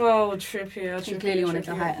 Oh, Trippier. He clearly wanted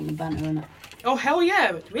to heighten the banter, innit? Oh, hell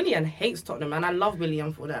yeah. Willian hates Tottenham, and I love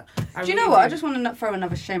Willian for that. Do you know what? I just want to throw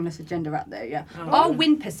another shameless agenda out there, yeah? Oh. Our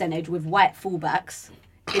win percentage with white fullbacks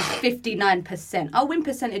is 59%. Our win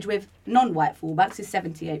percentage with non-white fullbacks is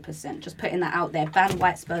 78%. Just putting that out there. Ban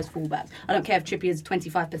white Spurs fullbacks. I don't care if Trippier is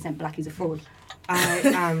 25% black, he's a fraud. I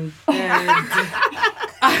am dead.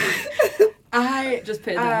 I just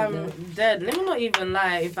put that out there. Dead. Let me not even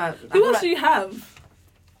lie. Who else do you have?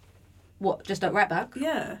 What, just at right back?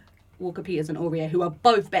 Yeah. Walker Peters and Aurier, who are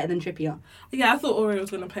both better than Trippier. Yeah, I thought Aurier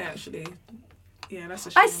was going to play, actually. Yeah, that's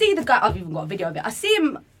a shame. I see the guy, I've even got a video of it. I see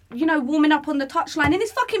him, warming up on the touchline in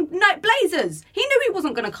his fucking night blazers. He knew he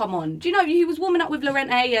wasn't going to come on. Do you know, he was warming up with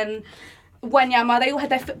Llorente and Wanyama. They all had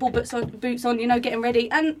their football boots on, getting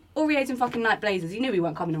ready. And Aurier's in fucking night blazers. He knew he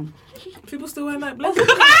weren't coming on. People still wear night blazers?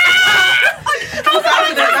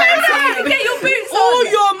 Get your boots All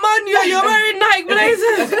your money, you're wearing Nike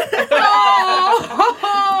Blazers.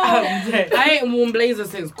 I ain't worn blazers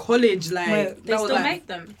since college. Like they still make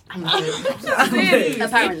them.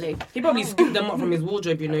 Apparently, he probably scooped them up from his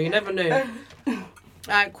wardrobe. You know, you never know.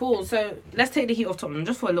 Alright, cool. So let's take the heat off Tottenham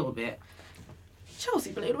just for a little bit.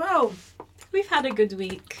 Chelsea played well. We've had a good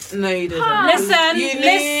week. No, you didn't. Listen.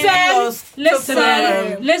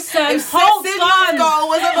 Hold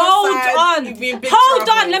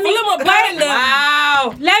on. Let me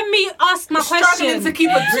Wow. Let me ask my question. Struggling to keep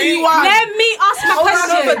a 2-1. Let me ask my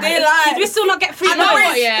question. Did we still not get 3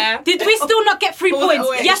 points? Yeah. Did we still not get 3 points?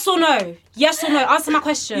 Yes or no? Yes or no? Answer my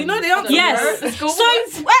question. You know the answer. Yes. So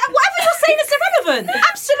whatever you're saying is irrelevant.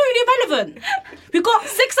 Absolutely irrelevant. We got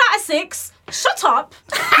 6 out of 6. Shut up.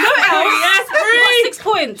 No else. Yes, We got 6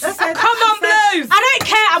 points. Come on, Blues. I don't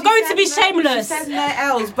care. I'm going to be shameless. She said no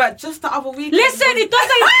L's, but just the other week. Listen, it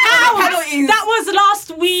doesn't count. That was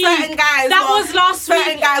last week. Certain guys. That was last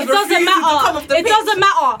week. It doesn't matter. It doesn't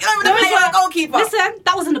matter. You don't even play a goalkeeper. Listen,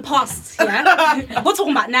 that was in the past. Yeah, we're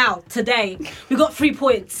talking about now, today. We got 3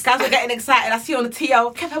 points. Guys were getting excited. I see you on the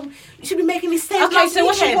TL. Kev, you should be making me stay. Okay, so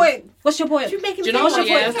what's your point? What's your point? Do you know what?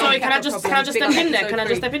 Yeah, sorry. Can I just step in there? Can I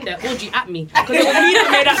just step in there? Orgy at me. Because it was me that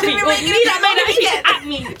made that tweet. It was me that made that tweet at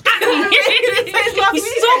me. We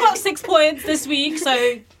still got 6 points this week, so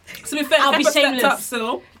to be fair, I'll be Pepper stepped shameless. up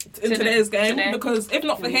still in today's game because if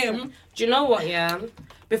not for him, do you know what? Yeah.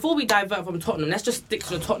 Before we divert from Tottenham, let's just stick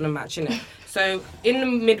to the Tottenham match, innit? So in the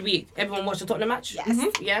midweek, everyone watched the Tottenham match. Yes.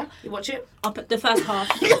 Mm-hmm. Yeah. You watch it? Up at the first half.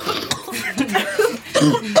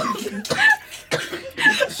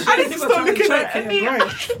 I need to stop looking at me.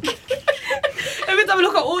 Every time I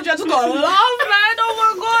look at Audrey, I just gotta laugh, man.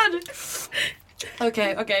 Oh my god.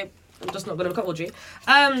 Okay. I'm just not gonna look at Audrey.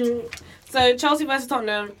 So Chelsea versus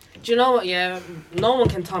Tottenham. Do you know what? Yeah, no one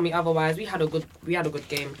can tell me otherwise. We had a good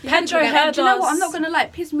game. Pedro heard. Do you know what? I'm not gonna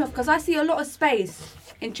piss me off because I see a lot of space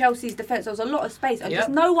in Chelsea's defence. There was a lot of space, and just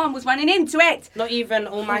no one was running into it. Not even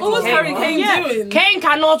almighty. What was Harry Kane doing? Kane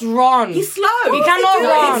cannot run. He's slow. He cannot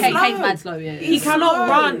run. Kane's mad slow. Yeah. He cannot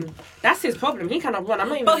run. That's his problem. He cannot run. I'm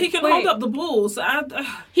not even. But he can hold up the ball. So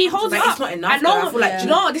he holds But up. it's not enough, I know. though. I feel like Do you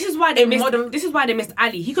know what? This is why they missed. This is why they missed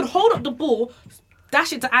Ali. He could hold up the ball,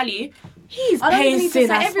 dash it to Ali. He's I don't even need to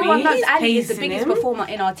say everyone knows He's Ali is the pacing biggest him. performer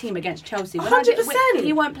in our team against Chelsea. 100%.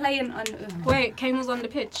 He weren't playing. Wait, Kane was on the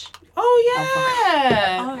pitch. Oh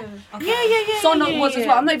yeah. Okay. Yeah. Son was as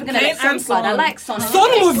well. I'm not even gonna let Son slide. I like Son. Son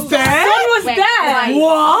was there. Son was there.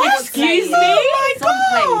 What? Excuse me. Oh my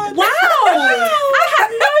god. Wow. I had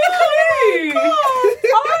no clue. Oh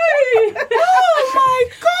my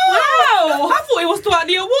god. Wow. I thought it was still at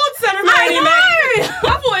the award ceremony. I know.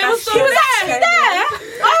 I thought it was still He was actually there.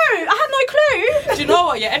 Oh, I had no clue. Do you know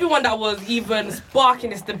what? Yeah, everyone that was even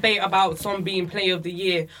sparking this debate about Son being Player of the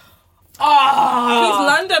Year. he's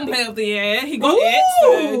London Player of the Year. He got it.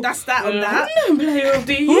 So that's that on that. London Player of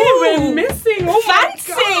the Year. We're missing. Oh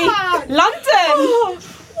Fancy. my god. London. Oh,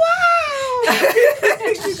 wow.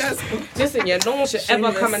 Listen, yeah, no one should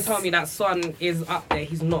ever come and tell me that Son is up there.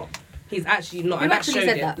 He's not. He's actually not. Who and that actually showed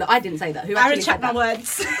said it. that? Look, I didn't say that. Who I actually rechecked said my that?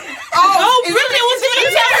 words. Oh, really? It was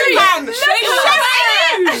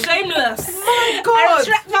Shameless. my god. I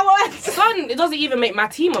rechecked my words. Son, it doesn't even make my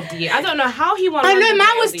team of the year. I don't know how he won. I know, London man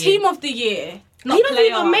Player was of the team Year. of the year. Not He doesn't player.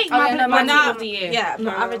 even make my team of the year. Yeah, but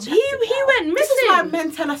I rechecked. He went missing. This is why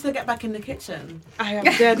men tell us to get back in the kitchen. I am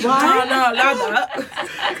dead. Why? No, like that.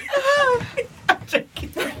 I'm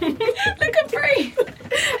joking. Look at Brie.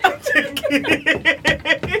 I'm joking.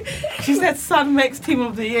 She said Son makes team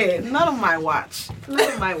of the year. None of my watch.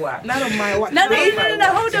 None of my watch. No,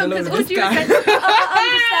 hold on, because Audrey said, I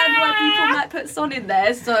understand why people might put Son in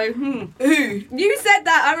there, so, Who? You said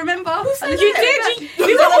that, I remember. Who said You that? did.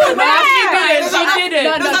 You got all that. She didn't.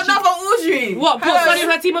 No, There's another Audrey. What? Put Son in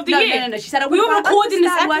her team of the year? No. She said, We were recording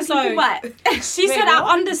this episode. She She said,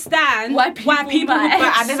 I understand Why people would put might.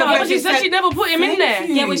 But I never Son. heard But she said she never put him in there.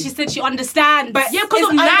 Yeah, when she said she understands. But Yeah, because it's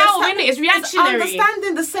of now, understand- innit? It's reactionary. It's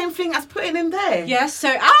understanding the same thing as putting him there. Yes, so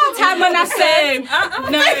at the time when I said,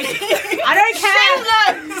 no, I don't care.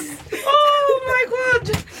 Oh my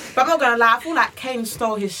god. But I'm not gonna lie, I feel like Kane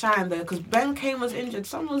stole his shine though, because Ben Kane was injured.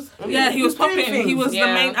 Son was Yeah, he was doing popping. things. He was Yeah.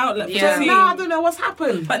 the main outlet for Yeah. the team. Now I don't know what's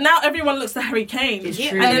happened. But now everyone looks to Harry Kane. It's And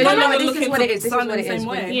true. they're no longer This is looking what to it is. This is Son what in it the is. same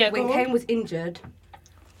way. Yeah, When go on. Kane was injured,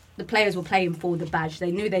 the players were playing for the badge.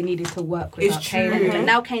 They knew they needed to work It's without Kane. true. And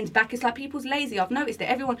now Kane's back. It's like people's lazy. I've noticed it.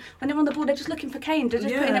 Everyone, when they're on the ball, they're just looking for Kane. They're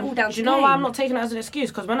just putting it all down Do to you know Kane. why I'm not taking it as an excuse?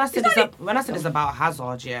 Because when I said this about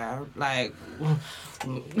Hazard, yeah, like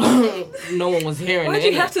no one was hearing Why it. do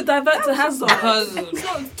you have to divert to Hazard? Because it's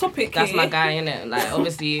not a topic. That's my guy, innit? Like,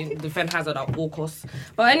 obviously, defend Hazard at all costs.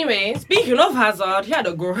 But anyway, speaking of Hazard, he had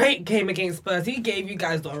a great game against Spurs. He gave you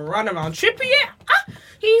guys the run around. Trippier,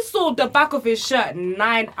 he saw the back of his shirt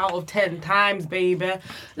 9 out of 10 times, baby.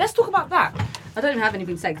 Let's talk about that. I don't even have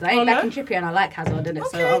anything to say because I ain't backing Trippier and I like Hazard, innit?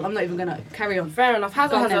 Okay. So I'm not even going to carry on. Fair enough.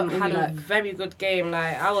 Hazard had a like. very good game.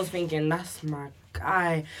 Like, I was thinking, that's my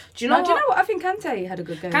guy. Do you know what? I think Kante had a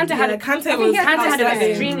good game. Kante had an game.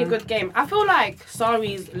 extremely good game. I feel like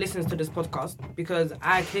Sarri listens to this podcast because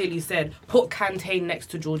I clearly said put Kante next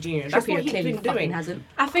to Jorginho. That's what he's been doing. Hasn't.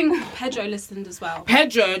 I think Pedro listened as well.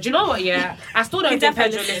 Pedro, do you know what? Yeah, I still don't think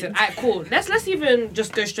Pedro listened. Alright, cool. Let's even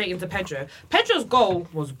just go straight into Pedro. Pedro's goal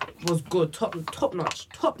was good, top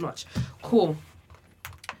notch. Cool.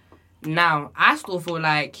 Now I still feel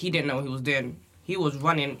like he didn't know what he was doing. He was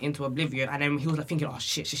running into oblivion, and then he was like thinking, "Oh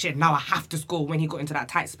shit! Now I have to score." When he got into that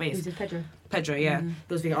tight space, Who's it, Pedro? Pedro, yeah. He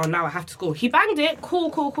was thinking, "Oh, now I have to score." He banged it, cool.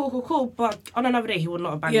 But on another day, he would not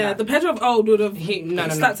have banged that. The Pedro of old would have no.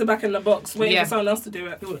 stacked it back in the box, waiting for someone else to do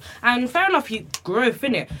it. And fair enough, he growth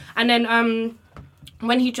in it. And then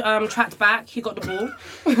when he tracked back, he got the ball.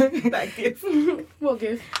 That gift. What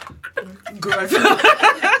gift? Growth.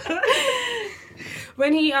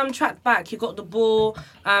 When he tracked back, he got the ball.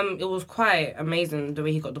 It was quite amazing the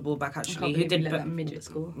way he got the ball back. Actually, he did that midget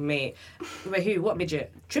score. Mate, wait, who? What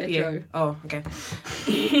midget? Trippier. Pedro. Oh, okay.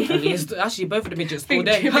 Actually, both of the midgets scored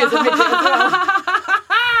there. Trippier's a midget as well.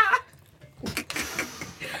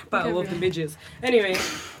 Battle of the midgets. Anyway.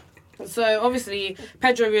 So obviously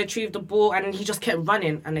Pedro retrieved the ball and he just kept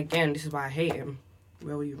running. And again, this is why I hate him.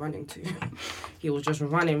 Where were you running to? He was just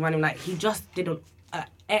running. Like he just did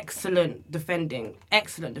excellent defending.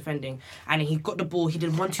 And he got the ball. He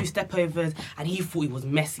did 1-2 step overs, and he thought he was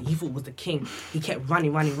Messi. He thought he was the king. He kept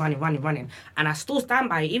running. And I still stand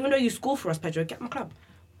by it. Even though you score for us, Pedro, get my club.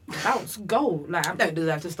 Bounce, go. Like I don't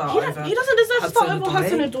deserve to start over. He doesn't deserve to start over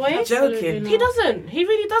Hudson-Odoi. I'm joking. He doesn't. He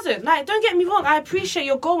really doesn't. Like, don't get me wrong. I appreciate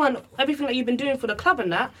your goal and everything that you've been doing for the club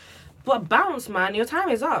and that. But bounce, man. Your time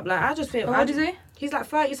is up. Like, I just feel. What is he? He's like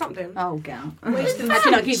 30-something. Oh, gal.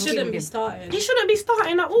 He shouldn't be starting. He shouldn't be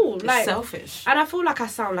starting at all. It's like selfish. And I feel like I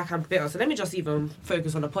sound like I'm bitter. So let me just even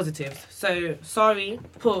focus on the positives. So sorry,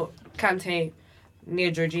 put Kante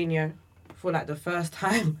near Jorginho for like the first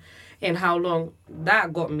time in how long.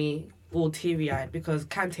 That got me all teary-eyed because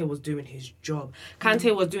Kante was doing his job.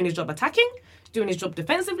 Kante was doing his job attacking, doing his job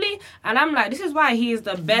defensively, and I'm like, this is why he is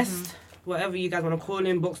the best. Whatever you guys want to call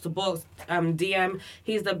him, box to box, DM.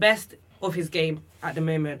 He's the best of his game at the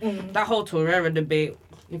moment. That whole Torreira debate,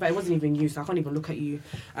 in fact, it wasn't even you, so I can't even look at you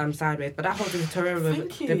sideways. But that whole Torreira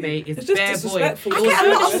debate is bare boy. I get a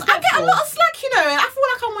lot of slack, you know, and I feel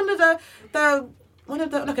like I'm one of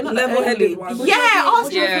the like not level-headed ones. Yeah,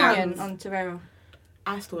 Arsenal opinion on Torreira.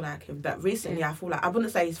 I still like him, but recently I feel like I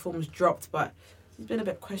wouldn't say his form's dropped, but he's been a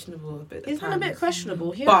bit questionable. He's been a bit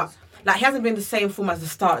questionable. But like he hasn't been the same form as the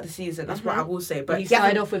start of the season. That's what I will say. But he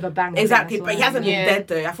started off with a bang. Exactly, but he hasn't been dead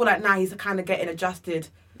though. I feel like now he's kind of getting adjusted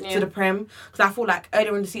to the Prem because I feel like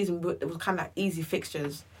earlier in the season it was kind of like easy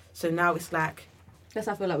fixtures. So now it's like. That's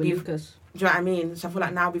how I feel like with Lucas. Do you know what I mean? So I feel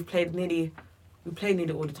like now we've played nearly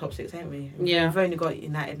all the top 6, haven't we? Yeah. We've only got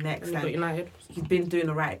United next. Got United. He's been doing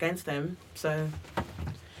all right against them, so.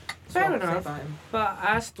 Fair enough, but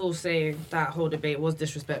I still say that whole debate was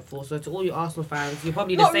disrespectful. So to all you Arsenal fans, you're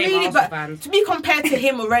probably the same really, Arsenal fans. To be compared to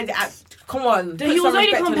him already, come on. He was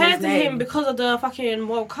only compared to him because of the fucking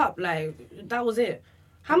World Cup. Like, that was it.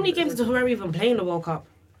 How many games did Torreira even play in the World Cup?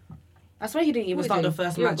 I swear he didn't even start the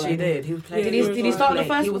first match. He did. He played. Did he start the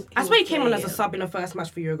first? I swear he came on as a sub in the first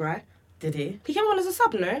match for Uruguay. Did he? He came on as a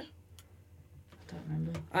sub, no? I don't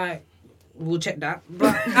remember. Alright. We'll check that.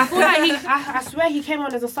 But I feel like I swear he came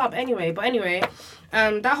on as a sub anyway. But anyway,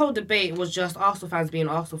 that whole debate was just Arsenal fans being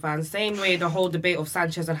Arsenal fans. Same way the whole debate of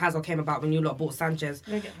Sanchez and Hazard came about when you lot bought Sanchez.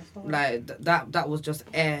 Like, that was just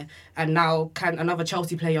air. And now another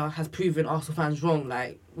Chelsea player has proven Arsenal fans wrong.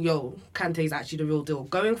 Like, yo, Kante is actually the real deal.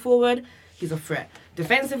 Going forward, he's a threat.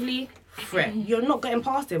 Defensively, threat. You're not getting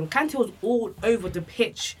past him. Kante was all over the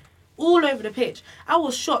pitch. All over the pitch. I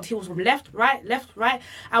was shocked. He was from left, right.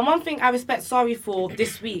 And one thing I respect Sarri for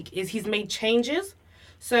this week is he's made changes.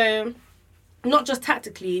 So, not just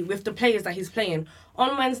tactically with the players that he's playing.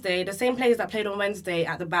 On Wednesday, the same players that played on Wednesday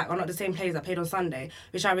at the back are not the same players that played on Sunday,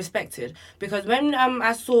 which I respected. Because when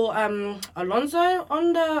I saw Alonso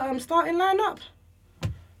on the starting lineup,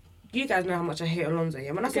 you guys know how much I hate Alonso.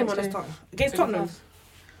 Yeah, when I say him on the start against Tottenham.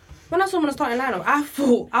 when I saw him in the starting lineup, I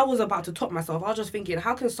thought I was about to top myself. I was just thinking,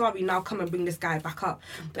 how can Sarri now come and bring this guy back up?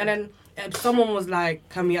 And then someone was like,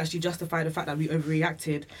 can we actually justify the fact that we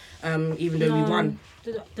overreacted, even though we won?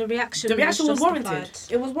 The reaction was warranted.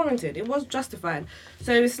 It was warranted. It was justified.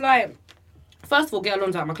 So it's like, first of all, get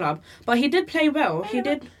Alonso out of my club. But he did play well. He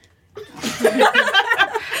did.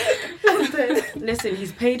 Listen,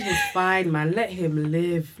 he's paid his fine, man. Let him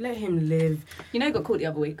live. Let him live. You know, he got caught the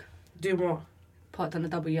other week. Do what? Parked on the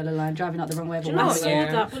double yellow line, driving up the wrong way. Do you know what?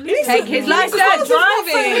 Yeah. Take his license.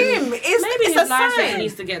 Driving. Maybe his license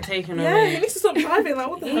needs to get taken away. Yeah, he needs to stop driving. Like,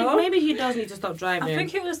 what the hell? Maybe he does need to stop driving. I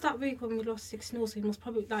think it was that week when we lost 6-0, so he was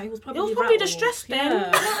probably It was probably the stress then.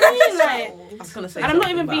 Yeah. I was gonna say. And I'm not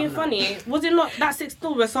even being funny. Was it not that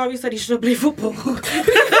 6-0 where Sarri said he should have played football?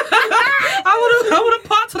 I would have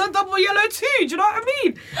parked on a double yellow too. Do you know what I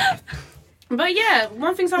mean? But yeah,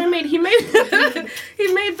 one thing Sarri made, he made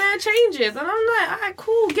bare changes, and I'm like, alright,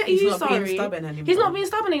 cool, He's not being stubborn anymore. He's not being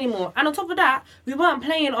stubborn anymore. And on top of that, we weren't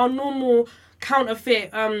playing our normal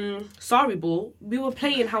counterfeit Sarri ball. We were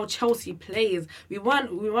playing how Chelsea plays. We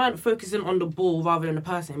weren't focusing on the ball rather than the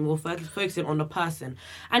person. We were focusing on the person,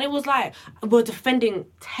 and it was like we're defending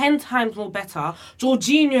 10 times more better.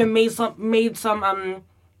 Jorginho made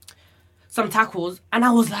some tackles, and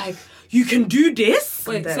I was like, you can do this?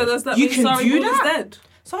 Wait, so does that you mean can Sarri do ball is that? dead?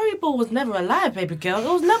 Sarri ball was never alive, baby girl.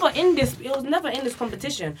 It was never in this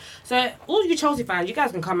competition. So all you Chelsea fans, you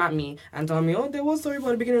guys can come at me and tell me, oh, there was Sarri ball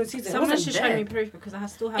at the beginning of the season. Someone it should wasn't show there. me proof because I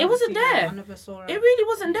still haven't It wasn't seen there. it. I never saw it. It really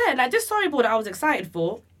wasn't there. Like this Sarri ball that I was excited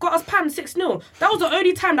for got us panned 6-0. That was the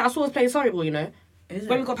only time that I saw us play Sarri ball, you know,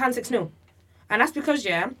 when we got panned 6-0. And that's because,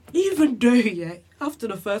 even though, after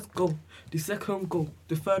the first goal, the second goal,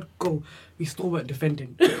 the third goal, we still weren't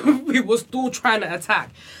defending. We were still trying to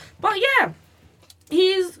attack. But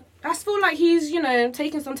I feel like he's,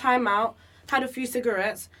 taking some time out, had a few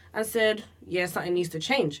cigarettes, and said, something needs to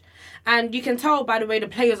change. And you can tell by the way the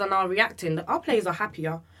players are now reacting that our players are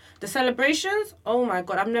happier. The celebrations, oh my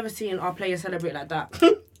God, I've never seen our players celebrate like that.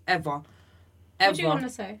 Ever. What do you want to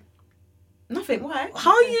say? Nothing. Why?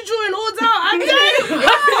 How are you drawing all down?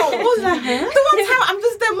 What was that? The one time I'm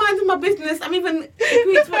just there minding my business. I'm even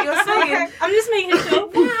agreeing to what you're saying. I'm just making sure.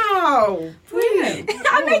 Wow. Brilliant.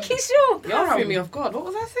 I'm making sure. You're throwing me off guard. What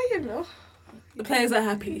was I saying? No. The players are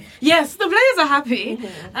happy. Yes, the players are happy.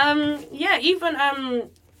 Even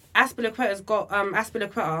Azpilicueta's got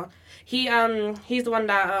Azpilicueta. He's the one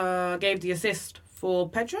that gave the assist for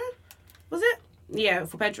Pedro. Was it? Yeah,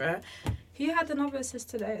 for Pedro. He had another assist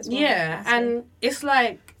today as well. Yeah, and it's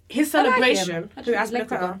like his celebration. Who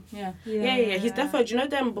Azpilicueta? Yeah. He's definitely. Do you know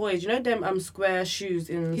them boys? You know them square shoes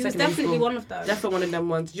in. He was definitely one of those. Definitely one of them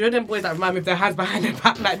ones. Do you know them boys that remind me of their hands behind their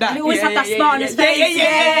back like that? And he always had that smile on his face.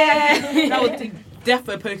 Yeah. That was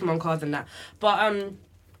definitely Pokemon cards and that. But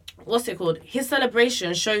what's it called? His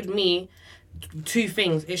celebration showed me two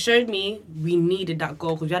things. It showed me we needed that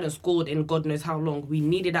goal because we hadn't scored in God knows how long. We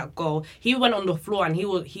needed that goal. He went on the floor and he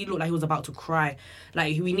looked like he was about to cry.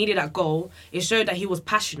 Like we needed that goal. It showed that he was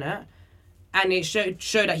passionate, and it showed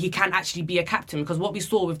that he can actually be a captain, because what we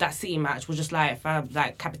saw with that City match was just like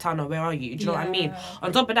Capitano, where are you? Do you know what I mean?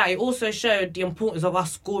 On top of that, it also showed the importance of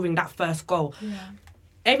us scoring that first goal.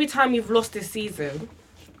 Every time we've lost this season,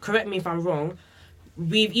 correct me if I'm wrong,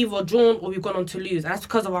 we've either drawn or we've gone on to lose, and that's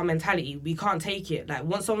because of our mentality. We can't take it. Like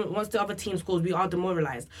once the other team scores, we are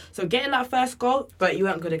demoralised. So getting that first goal, but you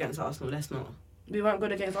weren't good against Arsenal. Let's not. We weren't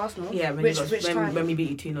good against Arsenal. Yeah, when we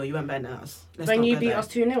beat you 2-0, you weren't better than us. When you beat us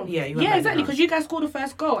 2-0. Yeah, exactly, because you guys scored the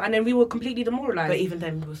first goal and then we were completely demoralised. But even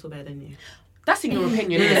then, we were still better than you. That's in your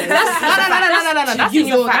opinion. Yeah. No. That's in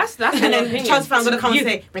your opinion. Chelsea fans gonna come and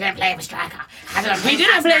say we didn't play with a striker. We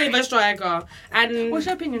didn't play with a striker. And what's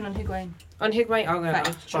your opinion on Higuain? On Higuain,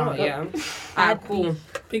 cool.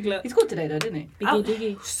 Big look. He scored today though, didn't he?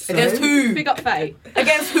 Biggie. Against who? Big up Faye.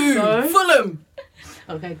 Against who? Fulham.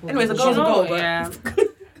 Okay, cool. Anyways, a goal's a goal. Yeah.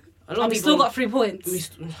 We still got 3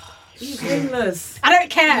 points. Shameless. I don't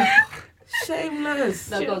care. Shameless.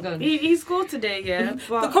 No, go on. He scored today, yeah.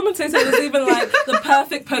 But the commentator was even like the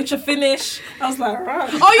perfect poacher finish. I was like, right.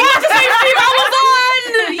 Oh, you watched the same stream I was on!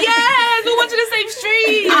 Yes, we watching the same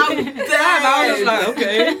stream. Damn, I was like,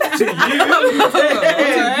 okay.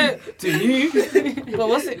 To you. But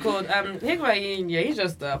what's it called? Higuain, he's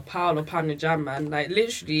just a pile of pounding jam, man. Like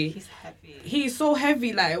literally, He's heavy. He's so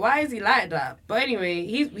heavy. Like, why is he like that? But anyway,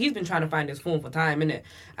 he's been trying to find his form for time, innit?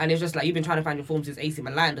 And it's just like you've been trying to find your form since AC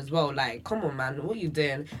Milan as well. Like, come on, man, what are you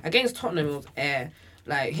doing? Against Tottenham, it was air.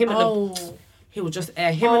 Like him and he was just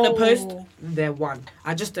air. Him and the post, they're one.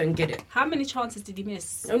 I just don't get it. How many chances did he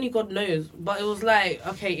miss? Only God knows. But it was like,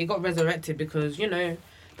 okay, it got resurrected because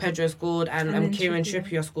Pedro scored, and Kieran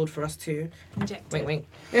Trippier scored for us too. Injected. Wink.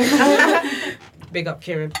 Big up,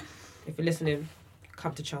 Kieran. If you're listening,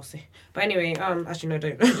 come to Chelsea. But anyway, actually no,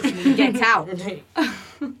 don't. Get out.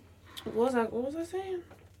 What was I saying?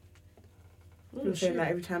 I'm saying that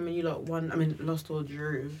every time you lost or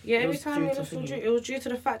drew. Yeah, every time we lost or drew, it was due to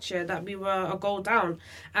the fact that we were a goal down,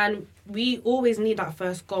 and we always need that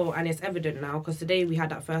first goal, and it's evident now because today we had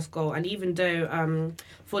that first goal, and even though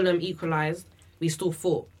Fulham equalised, we still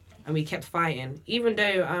fought and we kept fighting, even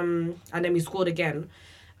though and then we scored again,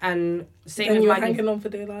 and same with you're hanging on for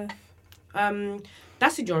dear life.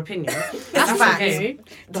 That's in your opinion. That's fact. Okay.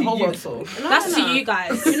 The whole world saw. That's to you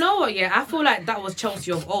guys. You know what, yeah? I feel like that was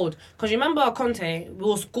Chelsea of old. Because you remember Conte,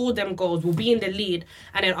 we'll score them goals, we'll be in the lead,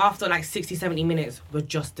 and then after like 60, 70 minutes, we're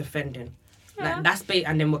just defending. Yeah. Like, that's bait,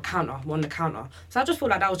 and then we're on the counter. So I just feel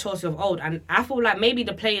like that was Chelsea of old. And I feel like maybe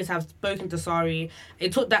the players have spoken to Sarri.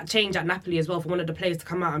 It took that change at Napoli as well for one of the players to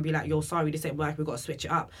come out and be like, yo, sorry, this ain't working, we've got to switch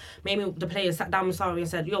it up. Maybe the players sat down with Sarri and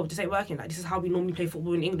said, yo, this ain't working. Like, this is how we normally play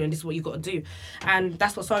football in England. This is what you got to do. And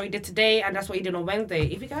that's what Sarri did today, and that's what he did on Wednesday.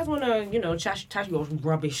 If you guys want to, chat your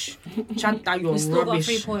rubbish. Chat down your Still rubbish.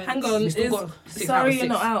 got 3 points. Hang on, sorry you're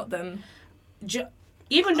not out then.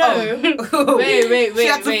 Even though, wait.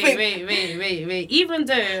 Even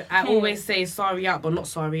though I always say sorry out, but not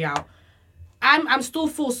sorry out, I'm still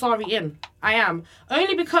full sorry in. I am,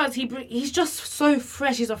 only because he's just so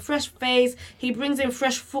fresh. He's a fresh face. He brings in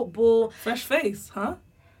fresh football. Fresh face, huh?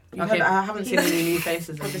 Okay. I haven't seen any new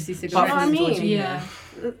faces. Obviously, You know what I mean? Yeah.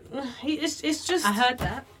 It's just. I heard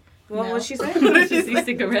that. What was she saying? She see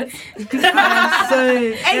cigarettes. Hey, he's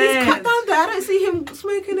cut down there. I don't see him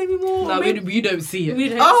smoking anymore. No, we don't see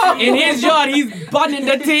it. Oh, in his yard, he's bunning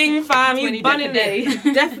the thing, fam. He's bunning it.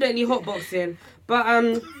 Definitely hotboxing. But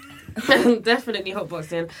definitely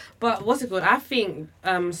hotboxing. But what's it called? I think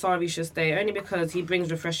Sarri should stay only because he brings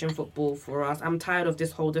refreshing football for us. I'm tired of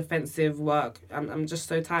this whole defensive work. I'm just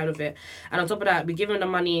so tired of it. And on top of that, we give him the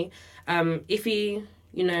money. If he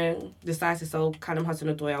decides to sell Callum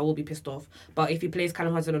Hudson-Odoi, I will be pissed off. But if he plays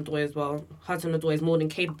Callum Hudson-Odoi as well, Hudson-Odoi is more than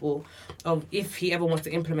capable of, if he ever wants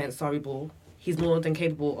to implement Sarri ball, he's more than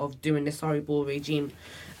capable of doing this Sarri ball regime.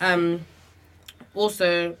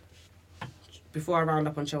 Also, before I round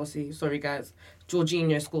up on Chelsea, sorry guys,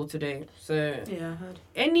 Jorginho scored today. So yeah, I heard.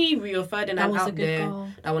 Any Rio Ferdinand out there goal.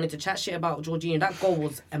 that wanted to chat shit about Jorginho, that goal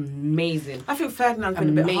was amazing. I think Ferdinand's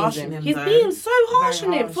been a bit harsh on him. He's being so harsh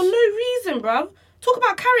on him for no reason, bruv. Talk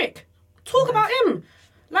about Carrick. Talk about him.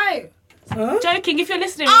 Like, joking. If you're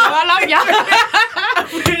listening, Rio, I love ya.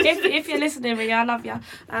 if you're listening, Rio, I love ya.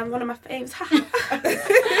 One of my faves.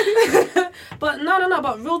 But no.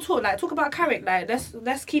 But real talk. Like, talk about Carrick. Like,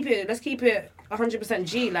 let's keep it 100%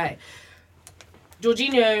 G. Like,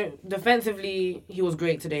 Jorginho defensively, he was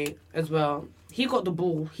great today as well. He got the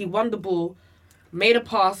ball. He won the ball, made a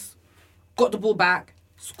pass, got the ball back,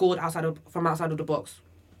 scored from outside of the box.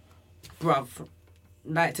 Bruv.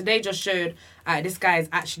 Like, today just showed this guy is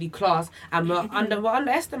actually class, and we're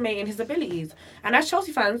underestimating his abilities. And as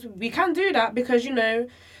Chelsea fans, we can do that because,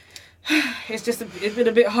 it's been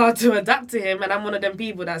a bit hard to adapt to him, and I'm one of them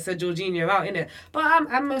people that said Jorginho out, innit? But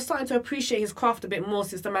I'm starting to appreciate his craft a bit more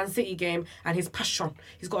since the Man City game, and his passion.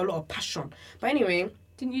 He's got a lot of passion. But anyway...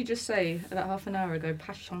 Didn't you just say about half an hour ago,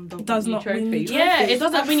 passion does not win you trophies? Yeah, it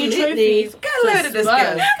doesn't win you trophies. Get a load of this,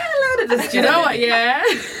 girl. Get a load of this. Do you know what, yeah?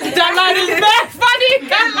 That line is very funny.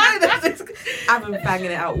 Get a load of this. I've been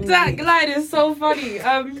banging it out all That week. line is so funny.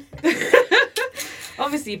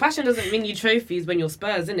 Obviously, passion doesn't win you trophies when you're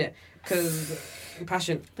Spurs, innit? Because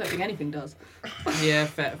passion... I don't think anything does. Yeah,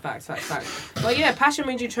 facts. But yeah, passion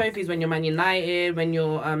wins you trophies when you're Man United, when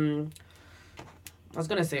you're... I was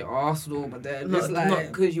going to say Arsenal, but then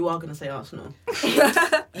not good. You are going to say Arsenal.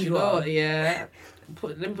 You know what, yeah.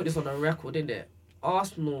 Let me put this on the record, innit?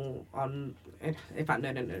 Arsenal on... In fact,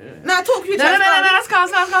 no. No, talk you. No, let's go.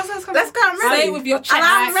 Let's go. I'm ready. Say it with your chest. And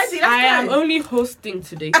I'm ready. Let's I go. am only hosting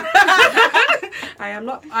today. I am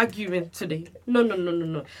not arguing today.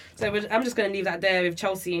 No. So I'm just going to leave that there with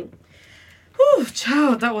Chelsea. Whew,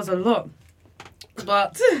 child, that was a lot.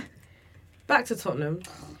 But back to Tottenham.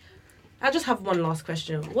 I just have one last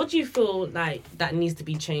question. What do you feel like that needs to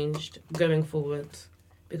be changed going forward?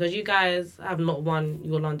 Because you guys have not won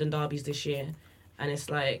your London derbies this year. And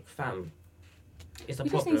it's like, fam, it's a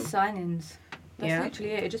problem. We just need signings. That's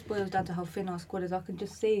literally it. It just boils down to how thin our squad is. I can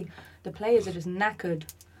just see the players are just knackered.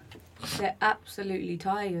 They're absolutely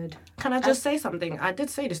tired. Can I just say something? I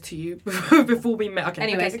did say this to you before we met. Okay.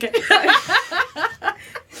 Anyways. Okay.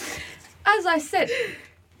 As I said...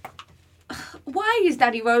 Why is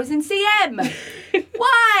Danny Rose in CM?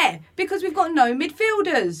 Why? Because because we've got no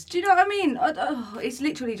midfielders. Do you know what I mean? It's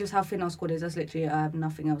literally just how thin our squad is. That's literally, I have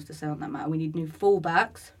nothing else to say on that matter. We need new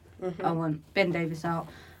fullbacks. Mm-hmm. I want Ben Davies out.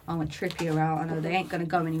 I want Trippier out. I know they ain't going to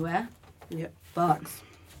go anywhere. Yep. But,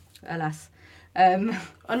 alas.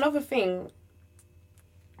 Another thing,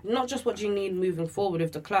 not just what do you need moving forward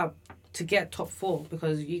with the club to get top 4,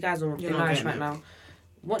 because you guys are on thin ice right now.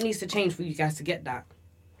 What needs to change for you guys to get that?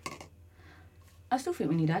 I still think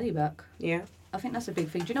we need Ali back. Yeah. I think that's a big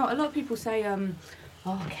thing. Do you know, a lot of people say,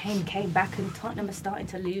 Kane came back and Tottenham are starting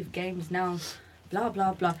to lose games now, blah,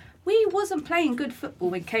 blah, blah. We wasn't playing good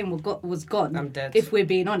football when Kane was gone. I'm dead. If we're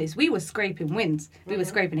being honest. We were scraping wins. We were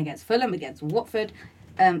scraping against Fulham, against Watford.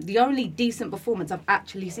 The only decent performance I've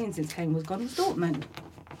actually seen since Kane was gone was Dortmund.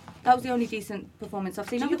 That was the only decent performance I've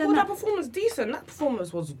seen. Do you call that performance decent? That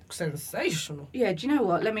performance was sensational. Yeah, do you know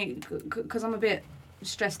what? Let me, because I'm a bit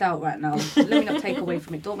stressed out right now. Let me not take away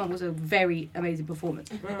from it. Dortmund was a very amazing performance.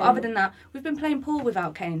 But other than that, we've been playing poor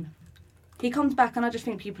without Kane. He comes back and I just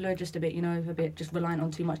think people are just a bit just reliant on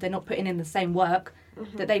too much. They're not putting in the same work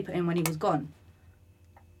that they put in when he was gone.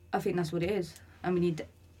 I think that's what it is. And we need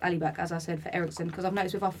Ali back, as I said, for Eriksen, because I've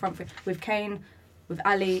noticed with our front three, with Kane, with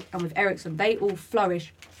Ali and with Eriksen, they all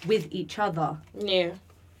flourish with each other. Yeah.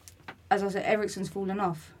 As I said, Eriksen's fallen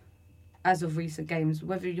off as of recent games.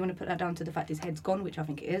 Whether you want to put that down to the fact his head's gone, which I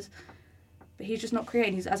think it is, but he's just not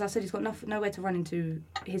creating. As I said, he's got nowhere to run into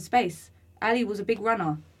his space. Ali was a big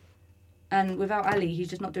runner, and without Ali, he's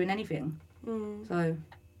just not doing anything. So.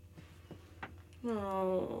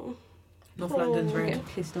 Oh. North London's red. Get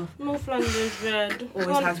pissed off. North London's red.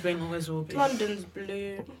 Always has been, always will be. London's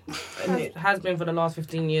blue. And it has been for the last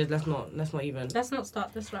 15 years. Let's not even. Let's not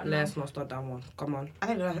start this right now. Let's not start that one. Come on.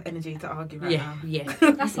 I don't have energy to argue right now. Yeah.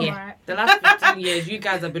 That's alright. The last 15 years, you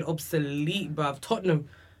guys have been obsolete, bruv. Tottenham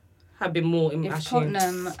have been more in If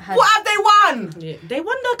Tottenham had... What have they won? Yeah. They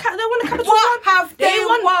won the Capital What have they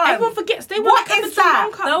won? Everyone forgets they won What the Capital is that?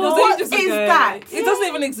 One Cup. That was What ages is ago. that? It doesn't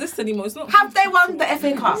even exist anymore. It's not. Have they won the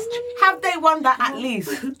FA Cup? Have they won that at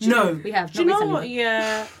least? No. We have. Do you know what?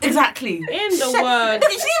 Yeah. Exactly. In the words.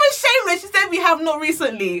 She was shameless. She said we have not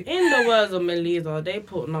recently. In the words of Melisa, they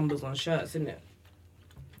put numbers on shirts, innit?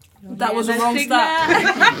 That was a wrong start.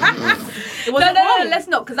 It wasn't No, wrong. let's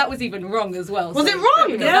not, because that was even wrong as well. Was it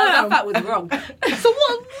wrong? That fact was wrong. So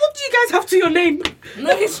what do you guys have to your name?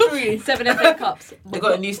 No history. 7 FA Cups. They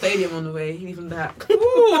got a new stadium on the way. Even that.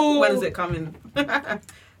 Ooh. When is it coming? In about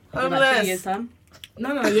 2 years' Homeless. time.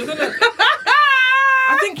 No, you're gonna.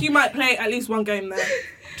 I think you might play at least one game there,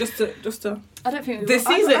 just to. I don't think This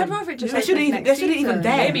season. I'd rather it just They shouldn't even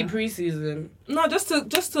dare. Maybe pre-season. No, just to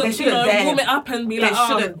They shouldn't dare. warm it up and be They like,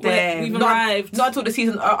 shouldn't dare. we've Not- arrived. Not until the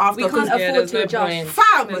season after. We can't 'cause afford there's to no adjust. point.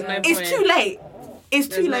 Fam, There's no it's point. too late. It's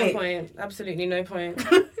There's too no late. point. Absolutely no point.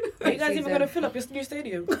 Are you guys even going to fill up your new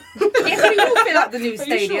stadium? Yes, we will fill up the new sure?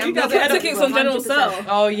 stadium. You guys Get are tickets on general 100%. sale.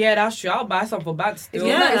 Oh yeah, that's true. I'll buy some for bad still.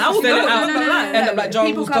 Yeah, I will Sell it go. out. No. End up like John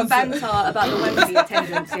People Wall's can concert. banter about the Wembley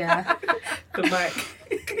attendance, yeah. The mic.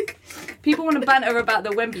 People want to banter about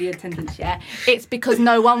the Wembley attendance, yeah. It's because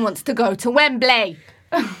no one wants to go to Wembley.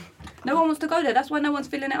 No one wants to go there. That's why no one's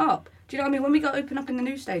filling it up. Do you know what I mean? When we go open up in the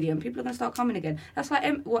new stadium, people are going to start coming again. That's like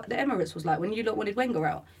what the Emirates was like when you lot wanted Wenger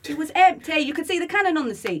out. It was empty. You could see the cannon on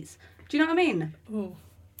the seats. Do you know what I mean? Ooh.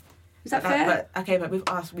 Is that fair? But with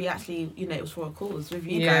us, we actually, it was for a cause. With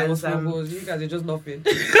you Yeah, guys, it was for goals. You guys are just nothing.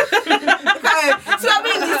 So I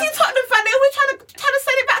mean, you see Tottenham fan, they always trying to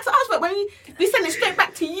send it back to us, but when we send it straight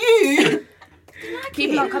back to you,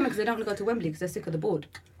 People aren't coming because they don't want to go to Wembley because they're sick of the board.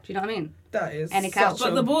 Do you know what I mean? That is. Any couch.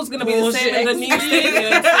 But the ball's gonna be the same in the new Bullshit.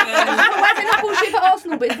 stadium. So Why is it not bullshit for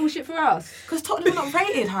Arsenal, but it's bullshit for us? because Tottenham are not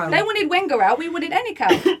rated, huh? They wanted Wenger out, we wanted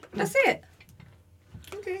Anycow. That's it.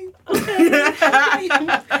 Okay.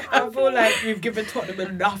 I feel like we've given Tottenham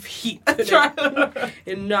enough heat today.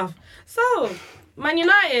 Enough. So, Man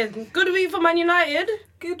United. Good week for Man United.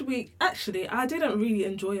 Good week. Actually, I didn't really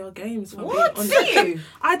enjoy our games. For What? being Do honest. you?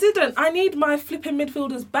 I didn't. I need my flipping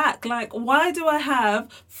midfielders back. Like, why do I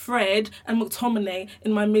have Fred and McTominay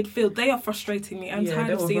in my midfield? They are frustrating me. I'm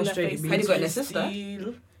tired of seeing their faces. Have you got an sister?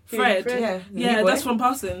 Fred. Yeah. Yeah, that's from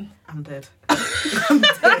passing. I'm dead.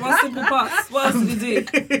 One simple pass. What else did he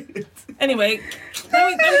do? Anyway, let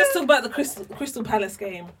me just talk about the Crystal Palace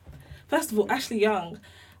game. First of all, Ashley Young.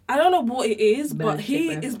 I don't know what it is, but he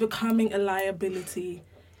is becoming a liability.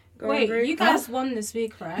 Wait, you guys won this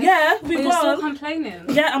week, right? Yeah, we But you're still won. complaining.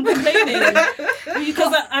 Yeah, I'm complaining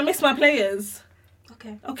because I miss my players.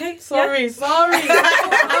 Okay. Okay. Sorry.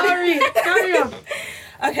 Carry on.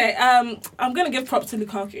 Okay, I'm gonna give props to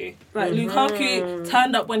Lukaku. Like Lukaku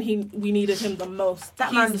turned up when we needed him the most.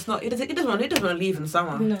 That man's not. He doesn't want to leave in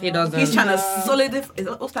summer. No. He doesn't. He's trying to solidify.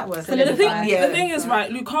 What's that word? The thing is,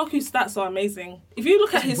 right? Lukaku's stats are amazing. If you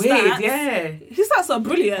look at his stats, his stats are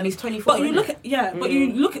brilliant. And he's 24. But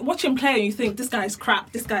you look at watch him play and you think this guy's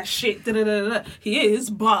crap. This guy's shit. Da, da, da, da. He is,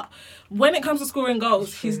 but when it comes to scoring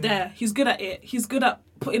goals, he's there. He's good at it. He's good at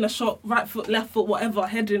putting a shot, right foot, left foot, whatever,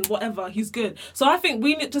 heading, whatever. He's good. So I think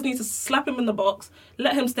we just need to slap him in the box,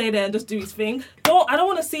 let him stay there and just do his thing. I don't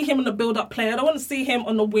want to see him in the build-up play. I don't want to see him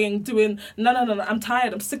on the wing doing, no. I'm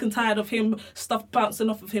tired. I'm sick and tired of him, stuff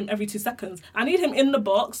bouncing off of him every 2 seconds. I need him in the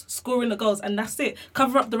box, scoring the goals, and that's it.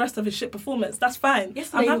 Cover up the rest of his shit performance. That's fine.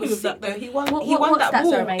 Yesterday I'm happy with that. Though. He won that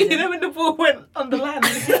ball. You know when the ball went on the line? I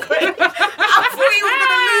thought he was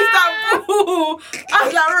going to lose that ball. I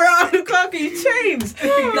was like, Lukaku, you changed.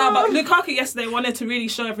 No, but Lukaku yesterday wanted to really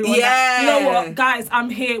show everyone that, you know what, guys, I'm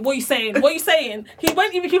here. What are you saying? He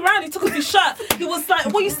ran, he took off his shirt. He was like,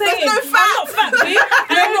 what are you saying? There's no fat. I'm not fat, B.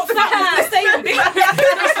 I'm not fat. What are you saying, B? I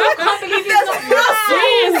can't believe he's not fat. He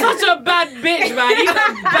is such a bad bitch, man. He's a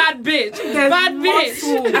bad bitch. Bad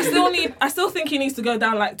bitch. I still think he needs to go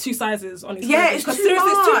down like 2 sizes on his it's because too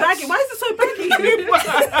seriously, it's too much. baggy. Why is it so baggy?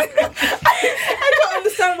 I don't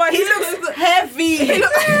understand why he looks heavy. He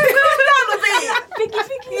looks down a bit.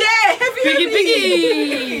 Yeah, heavy.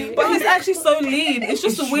 Biggie. But he's actually so lean. It's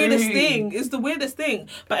just the weirdest thing. It's the weirdest thing.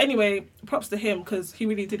 But anyway, props to him because he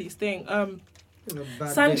really did his thing.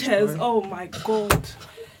 Sanchez, oh my God.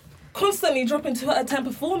 Constantly dropping 2 out of 10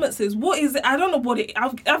 performances. What is it? I don't know what it.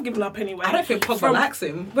 I've given up anyway. I don't think Pogba likes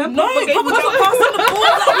him. No, Pogba doesn't pass on the ball.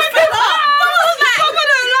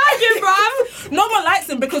 No one likes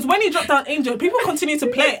him because when he dropped down injured, people continued to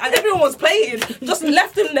play and everyone was playing. Just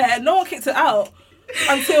left him there. No one kicked it out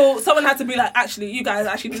until someone had to be like, actually, you guys,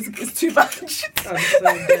 it's too bad. I'm so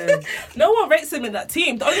dead. No one rates him in that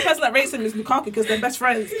team. The only person that rates him is Lukaku because they're best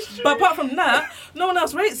friends. But apart from that, no one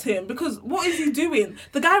else rates him because what is he doing?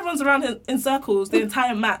 The guy runs around in circles the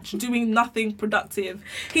entire match doing nothing productive.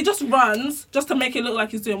 He just runs just to make it look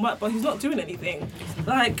like he's doing work, but he's not doing anything.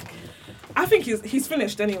 Like, I think he's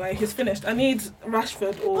finished anyway. He's finished. I need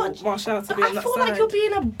Rashford or Martial to be on that side. I feel like you're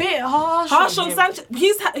being a bit harsh on Sanchez.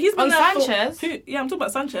 He's been on there Sanchez. Yeah, I'm talking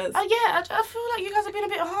about Sanchez. Yeah, I feel like you guys have been a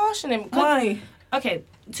bit harsh on him. Why? Okay,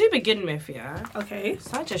 to begin with, yeah. Okay.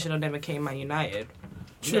 Sanchez should have never came Man United.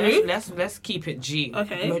 True. Let's keep it G.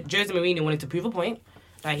 Okay. Jose Mourinho wanted to prove a point.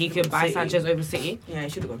 Like he could buy Sanchez over City. Yeah, he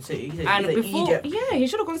should have gone City. He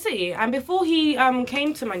should have gone City. And before he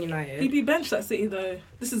came to Man United, he'd be benched at City though.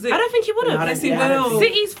 This is it. I don't think he would have. No, yes, he will.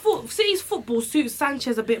 City's football suits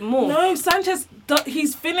Sanchez a bit more. No, Sanchez,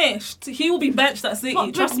 he's finished. He will be benched at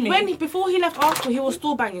City. Trust me. Before he left Arsenal, he was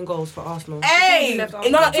still banging goals for Arsenal. Hey, it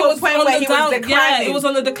was on the decline. Yeah, it was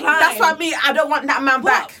on the decline. That's what I mean. I don't want that man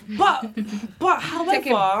back. But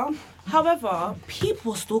however,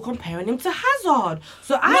 people are still comparing him to Hazard.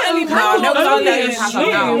 So not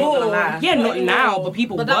now, but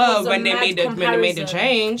people were when they made the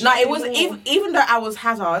change. No, it was even though I was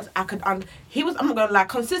Hazard, I could. He was. I'm not gonna lie.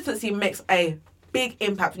 Consistency makes a big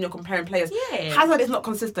impact when you're comparing players. Yeah. Hazard is not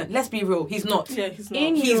consistent. Let's be real. He's not. Yeah, he's not.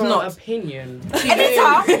 In your opinion.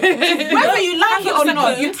 Anita, whether you like it or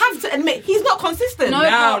not, you have to admit he's not consistent. No.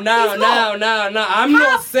 I'm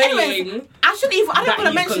not saying. I don't want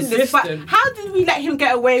to mention this, but how did we let him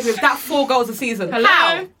get away with that 4 goals a season? Hello?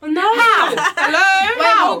 How? No. How? Hello?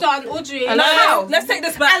 Wait, hold on, Audrey. Hello? How? Let's take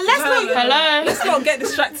this back. And Let's not get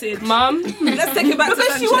distracted. Mum? Let's take it back because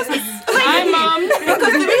to she Sanchez. wasn't. Hi, Mum.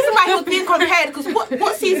 Because the reason why he was being compared, because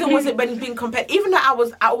what season was it when being compared? Even though I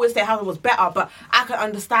always say Hazard was better, but I can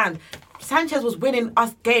understand. Sanchez was winning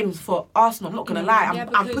us games for Arsenal. I'm not gonna lie.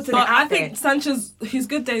 I'm putting it out there. I think Sanchez, his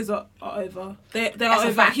good days are over. They are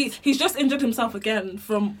over. He's just injured himself again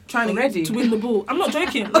from trying to win the ball. I'm not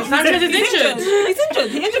joking. Sanchez is injured. He's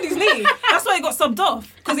injured. He injured his knee. That's why he got subbed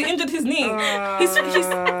off because he injured his knee.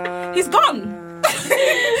 He's gone.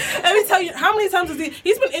 Let me tell you, how many times has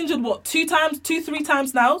he's been injured, 2-3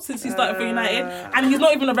 times now since he started for United, and he's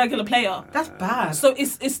not even a regular player. That's bad. So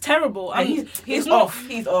it's terrible. And he's off.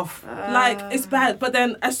 He's off. It's bad. But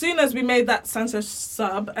then as soon as we made that Sanchez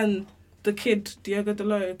sub and the kid, Diogo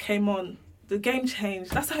Dalot, came on, the game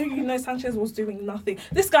changed. That's how you know Sanchez was doing nothing.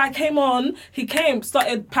 This guy came on,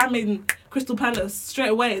 started pamming Crystal Palace straight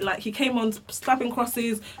away. Like, he came on slapping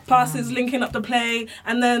crosses, passes, linking up the play,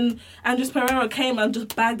 and then Andres Pereira came and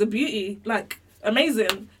just bagged the beauty. Like,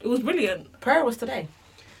 amazing. It was brilliant. Pereira was today.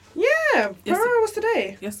 Yeah, Pereira was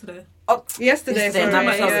today. Yesterday.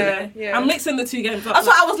 Yesterday. Yeah. I'm mixing the two games up. That's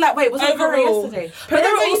why I was like, wait, was it overall yesterday?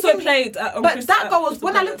 Pereira also played at But that goal was,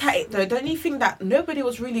 when I looked at it though, don't you think that nobody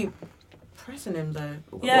was really pressing him though?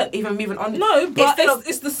 Yeah. Or even moving on? No, but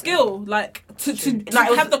it's the skill, like, to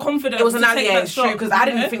have the confidence. It was an to take that true, shot, because I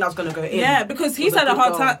didn't think that was going to go in. Yeah, because he's had a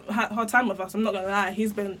hard time with us, I'm not going to lie.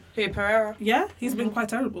 He's been... Pereira? Yeah, he's been quite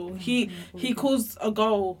terrible. He caused a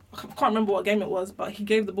goal, I can't remember what game it was, but he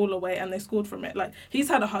gave the ball away and they scored from it. Like, he's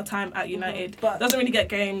had a hard time at United, but doesn't really get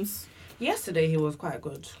games. Yesterday he was quite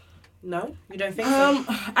good. No? You don't think so?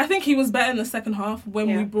 I think he was better in the second half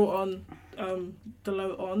when we brought on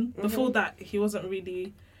Dalot on. Before that, he wasn't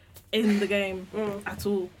really in the game at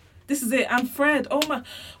all. This is it. And Fred, oh my...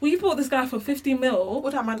 Well, you bought this guy for 50 mil.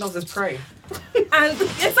 What that man does is pray. And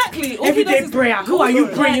exactly. All Everyday prayer. Who are you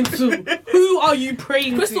praying to? Who are you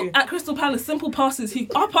praying to? At Crystal Palace, simple passes.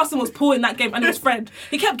 Our passing was poor in that game, and it was Fred.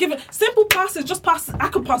 He kept giving... Simple passes, just passes. I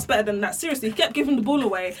could pass better than that. Seriously, he kept giving the ball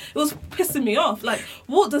away. It was pissing me off. Like,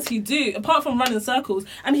 what does he do, apart from running circles?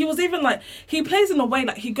 And he was even like... He plays in a way,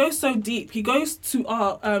 like, he goes so deep. He goes to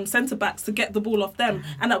our centre-backs to get the ball off them.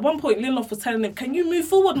 And at one point, Lindelof was telling him, can you move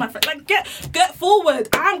forward, my friend? Like, get forward.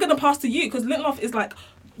 I'm going to pass to you. Because Lindelof is like...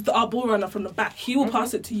 our ball runner from the back, he will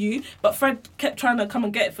pass it to you, but Fred kept trying to come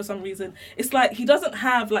and get it for some reason. It's like he doesn't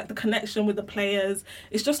have like the connection with the players.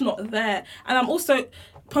 It's just not there. And I'm also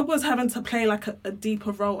Pogba's having to play like a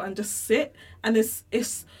deeper role and just sit, and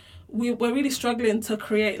we're really struggling to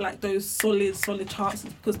create like those solid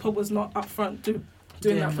chances because Pogba's not up front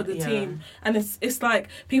doing that for the team. And it's like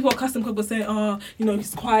people are accustomed to Pogba saying, oh, you know,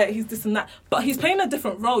 he's quiet, he's this and that, but he's playing a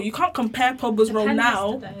different role. You can't compare Pogba's role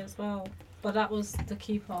now. Yesterday as well. But that was the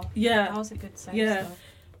keeper. Yeah. That was a good save. Yeah.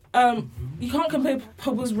 You can't compare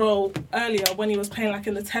Pogba's role earlier when he was playing like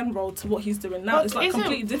in the 10 role to what he's doing now. But it's like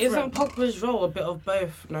completely different. Isn't Pogba's role a bit of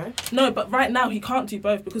both, no? No, but right now he can't do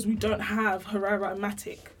both because we don't have Herrera and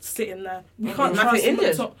Matic sitting there. We can't trust them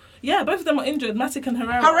at all. Yeah, both of them are injured, Matic and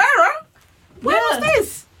Herrera. Herrera? Where was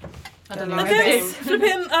this? I don't know. Against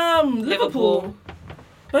flipping Liverpool.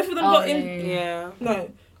 Both of them got injured. Yeah. No.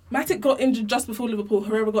 Matic got injured just before Liverpool.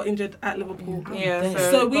 Herrera got injured at Liverpool. Yeah.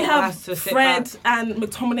 So we have Fred and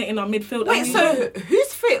McTominay in our midfield. Wait, so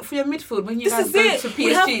who's fit for your midfield when you guys go to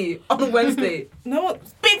PSG on Wednesday? No,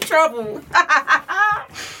 big trouble.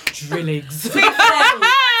 Drillings. To be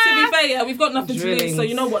fair, yeah, we've got nothing to lose. So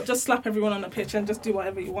you know what? Just slap everyone on the pitch and just do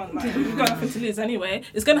whatever you want. Like, we've got nothing to lose anyway.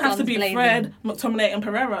 It's gonna have to be Fred, McTominay, and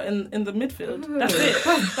Pereira in the midfield. That's it.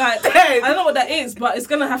 Like, I don't know what that is, but it's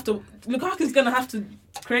gonna have to. Lukaku's gonna have to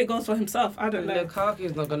create goals for himself. I don't know.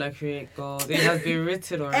 Lukaku's not gonna create goals. It has been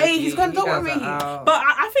written already. Hey, he's gonna do it. But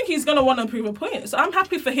I think he's gonna want to prove a point. So I'm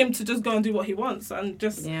happy for him to just go and do what he wants and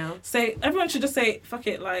just say. Everyone should just say, "Fuck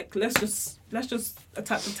it." Like let's just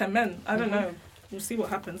attack the 10 men. I don't know. We'll see what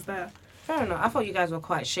happens there. Fair enough. I thought you guys were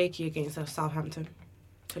quite shaky against Southampton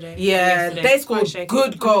today. Yeah, they scored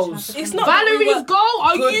good goals. It's not Valerie's goal.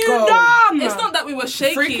 Are you dumb? It's not that we were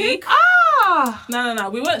shaky. Free kick? No.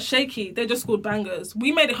 We weren't shaky. They just scored bangers.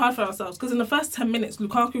 We made it hard for ourselves because in the first 10 minutes,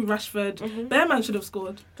 Lukaku, Rashford, Bearman should have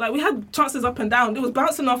scored. Like we had chances up and down. It was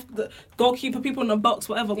bouncing off the goalkeeper, people in the box,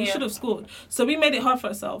 whatever. We should have scored. So we made it hard for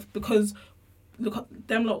ourselves because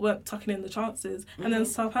them lot weren't tucking in the chances. And then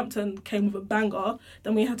Southampton came with a banger.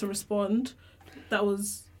 Then we had to respond. That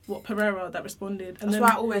was Pereira that responded. And that's why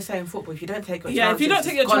I always say in football, if you don't take your chances, if you don't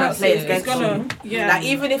take your chances, it's gonna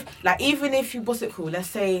even if you what's it called? Let's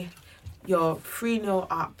say you're 3-0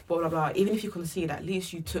 up, blah blah blah. Even if you concede, at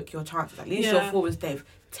least you took your chances. At least your forwards they've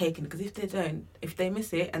taken. Because if they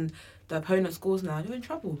miss it and the opponent scores now, you're in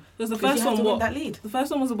trouble. Because the first one that lead. The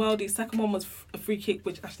first one was a worldie. Second one was a free kick,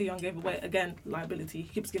 which Ashley Young gave away. Again, liability. He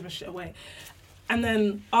keeps giving shit away. And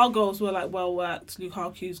then our goals were like well worked.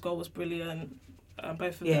 Lukaku's goal was brilliant. Both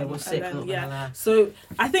of them. Yeah, it was sick. So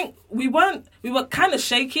I think we were kind of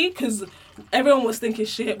shaky because everyone was thinking,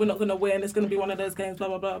 shit, we're not going to win. It's going to be one of those games, blah,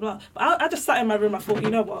 blah, blah, blah. But I just sat in my room. I thought,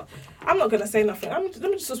 you know what? I'm not going to say nothing. Let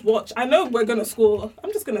me just watch. I know we're going to score.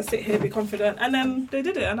 I'm just going to sit here, be confident. And then they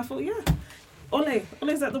did it. And I thought, yeah.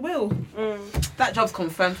 Ole's at the wheel. That job's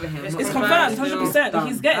confirmed for him. It's confirmed, 100%.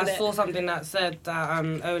 He's getting it. I saw something that said that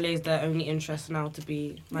Ole's their only interest now to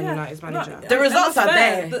be Man United's manager. The results are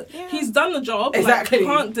there. He's done the job. Exactly. Like,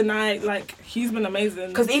 you can't deny, like, he's been amazing.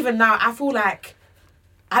 Because even now, I feel like,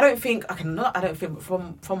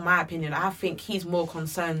 from my opinion, I think he's more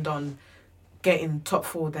concerned on getting top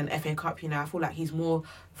 4 than FA Cup, you know. I feel like he's more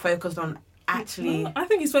focused on actually... I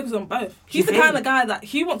think he's focused on both. He's the kind of guy that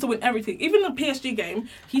he wants to win everything. Even in the PSG game,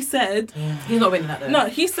 he said... He's not winning that, though. No,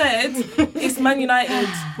 he said, it's Man United,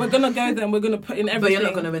 we're going to go there and we're going to put in everything. But you're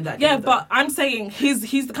not going to win that game, Yeah, though. but I'm saying he's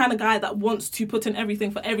the kind of guy that wants to put in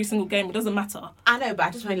everything for every single game. It doesn't matter. I know, but I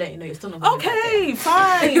just want to let you know you're still not going to win that game.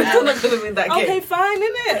 Fine. You're still not going to win that game. Okay, fine,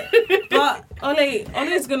 innit? But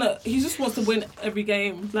Ole's he just wants to win every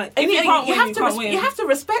game. Like, if you can't win, you can't win. You have to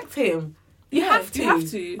respect him. You have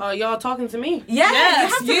to. Oh, y'all talking to me? Yeah, Yes, you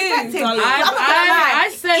have to respect him. darling. I'm not gonna lie.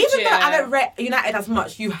 I said, even though I don't rate United as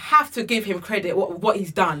much, you have to give him credit what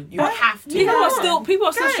he's done. You have to. People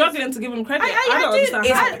are still struggling to give him credit. I don't understand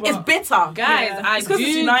how, it's bitter, guys. It's because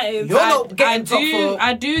it's United. You're not getting top four.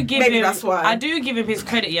 I do give Maybe him. that's why. I do give him his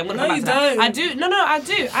credit. Yeah, I'm gonna No, come you back to that. don't. I do. No, I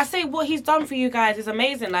do. I say what he's done for you guys is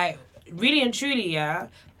amazing. Like really and truly, yeah.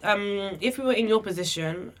 If we were in your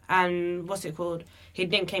position and what's it called, he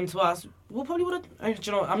didn't came to us, we probably would have. Do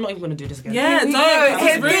you know what? I'm not even gonna do this again. Yeah, don't.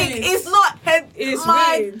 It's not. It's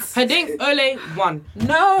mine. rude. Hedink, Ole, 1.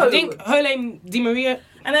 No. Hedink, Ole, Di Maria,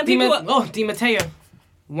 And then people... Di Matteo,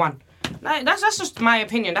 1. Like, that's just my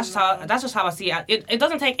opinion. That's just how I see it. It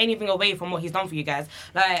doesn't take anything away from what he's done for you guys.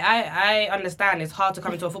 Like I understand it's hard to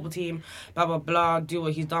come into a football team, blah blah blah, do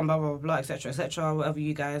what he's done, blah blah blah, etc. Whatever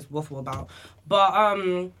you guys waffle about. But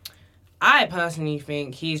I personally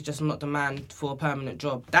think he's just not the man for a permanent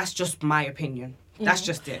job. That's just my opinion. That's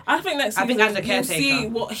just it. I think next season as a we'll caretaker, see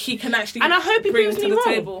what he can actually and I hope he bring proves to me the wrong.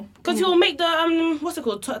 table. Because he'll make the what's it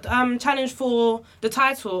called challenge for the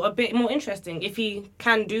title a bit more interesting if he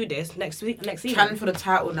can do this next season. Challenge for the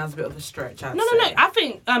title now's a bit of a stretch. No. I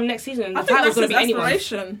think next season the I think title's that's going to his be anyone's.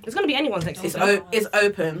 aspiration. It's going to be anyone's next season. It's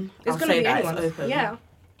open. It's going to be anyone's. Open. Yeah.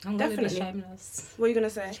 I'm Definitely. shameless. What are you going to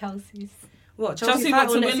say? Chelsea's. What? Chelsea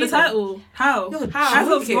want to win the title. How? You're How?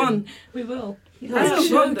 joking. Gone. We will. You're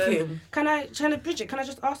joking. Can I, Bridget, can I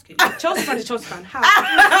just ask you? Chelsea fan is Chelsea fan. How?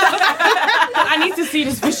 I need to see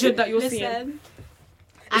this vision that you're seeing. Listen,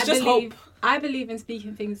 It's just hope. I believe in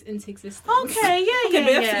speaking things into existence. Okay, But you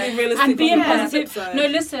have to be realistic And being on the positive. flip side. No,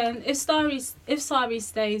 listen, if Sarri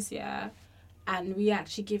stays, yeah, and we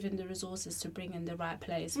actually give him the resources to bring in the right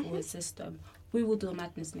players for his system, we will do a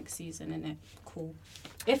madness next season, innit? Cool.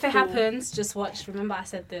 If it happens, just watch. Remember I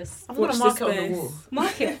said this. I'm going to mark it on the wall.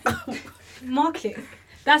 Mark it. Mark it.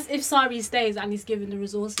 That's if Sarri stays and he's given the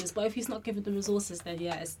resources. But if he's not given the resources, then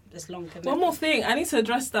yeah, it's long commitment. One more thing, I need to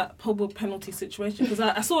address that Pogba penalty situation because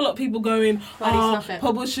I saw a lot of people going,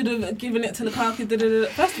 Pogba should have given it to Lukaku.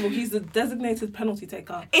 First of all, he's the designated penalty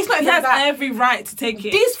taker. It's not He even has that. every right to take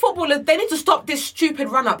it. These footballers, they need to stop this stupid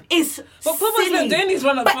run-up. It's But Pogba's silly. been doing these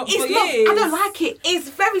run-ups But for it's not. years. I don't like it. It's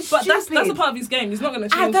very But stupid. that's a part of his game. He's not going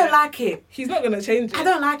to change it. I don't like it. He's not going to change it. I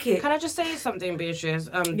don't like it. Can I just say something, Beatrice?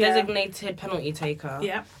 Yeah. Designated penalty taker.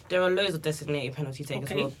 Yeah. There are loads of designated penalty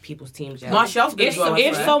takers Okay. for people's teams. Yeah. Martial's good If, as well, I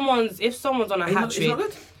swear. if someone's on a He's hat not trick,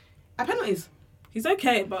 good at penalties. He's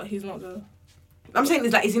okay, but he's not good. I'm saying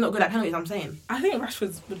is he not good at penalties? I'm saying. I think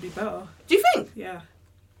Rashford would be better. Do you think? Yeah.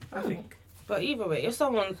 I think. but either way, if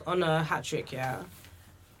someone's on a hat trick, yeah,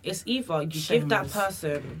 it's either you give that Shameless.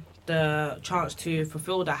 person the chance to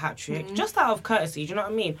fulfill that hat trick just out of courtesy. Do you know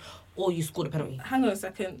what I mean? Or you score the penalty. Hang on a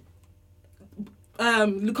second.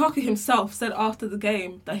 Lukaku himself said after the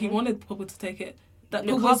game that he wanted Pogba to take it. That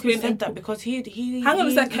Pogba's Lukaku been said that because he Hang on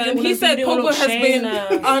a second. He said Pogba has been.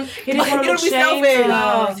 He didn't want to look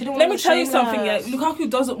shameless. Let me tell you something. Yeah, Lukaku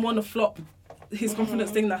doesn't want to flop his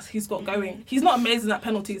confidence thing that he's got going. He's not amazing at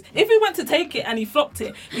penalties. If he went to take it and he flopped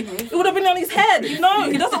it, it would have been on his head. No,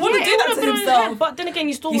 he doesn't want to do that to himself. But then again,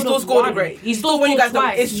 he still scored a great. He still when you guys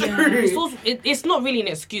twice. It's true. It's not really an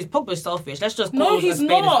excuse. Pogba's selfish. Let's just No, call he's a spade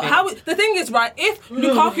a not. spade. The thing is, right, if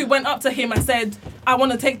Lukaku went up to him and said, I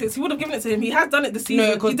want to take this, he would have given it to him. He has done it this season.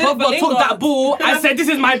 No, because He did it for Pogba took Lingard. that ball and said, "This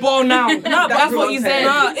is my ball now." No, That's what he said.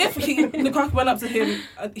 Nah, if Lukaku went up to him,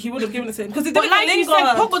 he would have given it to him. Because he did But it like for you said,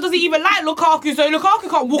 Lingard. Pogba doesn't even like Lukaku, so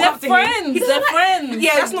Lukaku can't walk They're up to friends. him. They're friends.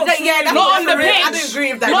 Yeah, that's not true. that's Not on the true. pitch. I don't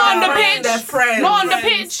agree with that. Not on the They're pitch. They're friends. Not on the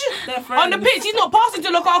pitch. They're friends. On the pitch, he's not passing to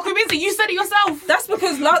Lukaku, is it? You said it yourself. That's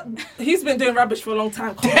because he's been doing rubbish for a long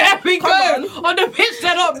time. There we go. On the pitch,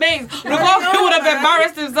 they're not mates. Lukaku would have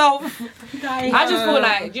embarrassed himself. I just feel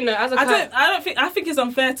like, as a I think it's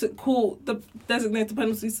unfair to call designated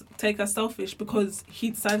penalty taker selfish because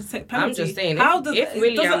he decided to take penalty? I'm just saying. How does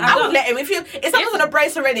William? I would let him. If someone's on a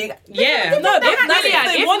brace already. Yeah. No,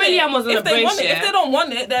 if William was on a brace, if they don't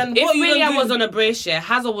want it, then if what are you William gonna was do? on a brace,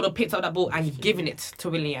 Hazard would have picked up that ball and given it to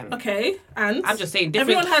William. Okay, and I'm just saying.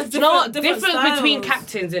 everyone has different between styles.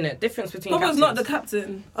 captains, innit? Difference between Pogba's captains. not the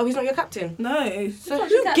captain. Oh, he's not your captain. No. So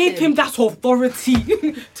who gave him that authority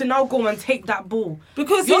to now go and take that ball?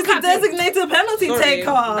 Because Your he's the captain- designated penalty taker.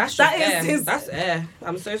 That's That just is air. his. That's air.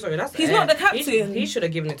 I'm so sorry. That's He's air. not the captain. He should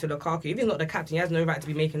have given it to Lukaku. If he's not the captain, he has no right to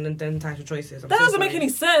be making them type of choices. That doesn't make any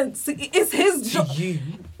sense. It's his job. He's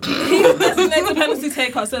the designated penalty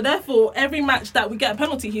taker, so therefore every match that we get a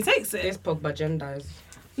penalty, he takes it. This Pogba genders.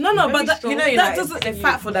 No, but that, that doesn't. They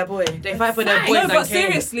fight for their boy. They fight for their boys. No, and but Kane.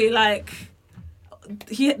 seriously, like.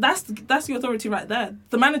 That's the authority right there.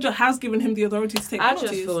 The manager has given him the authority to take I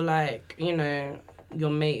penalties. just feel like, your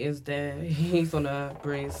mate is there. He's on a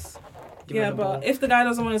brace. Yeah, but if the guy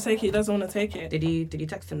doesn't want to take it, he doesn't want to take it. Did he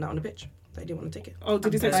text him that on the pitch? That he didn't want to take it. Oh,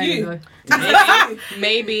 did he text you?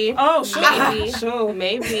 Maybe. Oh, sure. Maybe. Sure.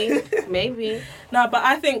 Maybe. No, but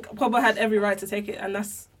I think Pogba had every right to take it, and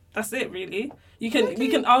that's it really. We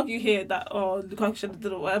can argue here that Lukaku should have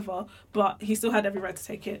did it or whatever, but he still had every right to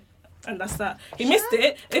take it. And that's that. He missed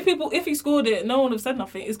it. If he scored it, no one would have said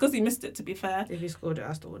nothing. It's because he missed it, to be fair. If he scored it,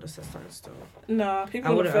 I still would have said something still. No,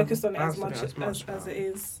 people would have focused on it as much as it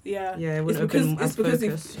is. Yeah. Yeah, it it's wouldn't have been because as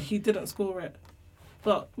focused. he didn't score it.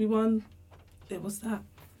 But we won. It was that.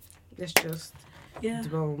 Let's just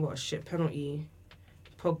dwell on what a shit penalty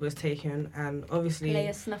Pogba's taken, and obviously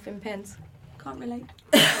Players snuffing pens. Can't relate.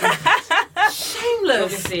 Shameless.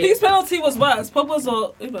 Obviously. Whose penalty was worse? Pogba's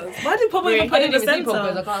or Uber's? Why did Pogba even put it in the Pogba's, I can't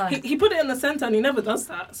centre? lie. He put it in the centre and he never does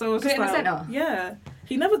that. So it's Put just it in the like, centre? yeah,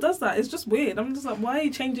 he never does that. It's just weird. I'm just like, why are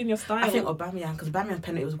you changing your style? I think Aubameyang, because Aubameyang's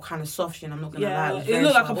penalty was kind of soft, I'm not going to Yeah, lie. it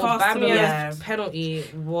looked like a pass to the Aubameyang's penalty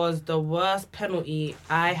was the worst penalty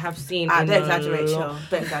I have seen. Don't in exaggerate, a chill.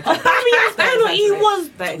 Don't exaggerate. Aubameyang's penalty was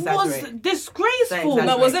exaggerate. disgraceful. Don't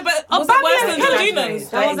No, was it worse than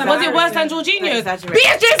Jorginho's? Was it worse than Jorginho's? Exaggerate.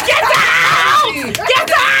 Beatrice, get out!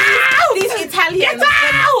 Get out! These Italians. Get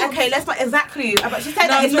out! Okay, let's not exactly. But she said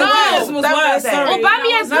No, that it's Jorginho's was worse. Sorry.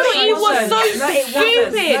 Aubameyang's penalty was so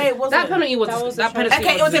stupid. No, it wasn't. That penalty was that penalty.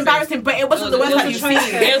 Okay, it was embarrassing, but it wasn't the worst that you've seen.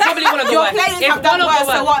 It was probably one of the Your worst. players It's have done one of the worse,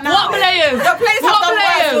 so worst. what now? What players? Your players have done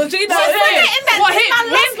worse. What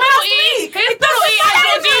his penalty? His penalty and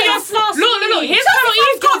Jorginho's. Look. His penalty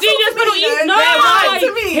is Jorginho's penalty. No,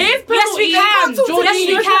 his penalty. Yes, we can.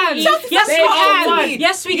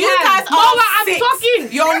 Yes, we You can. guys Mama, are I'm sick. talking.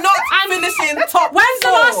 You're not finishing top When's the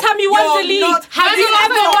four. last time you won the league? Have you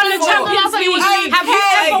ever won the Champions League? Have you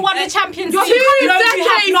ever won the Champions League? 2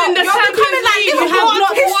 decades in the Champions League. You have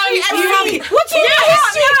not won. What do you mean?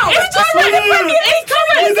 It's current. It's current. It's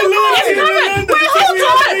current. Wait, hold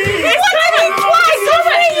on. It's current. Twice. It's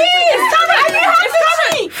current. It's current.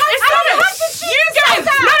 It's current. You guys.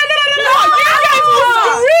 No.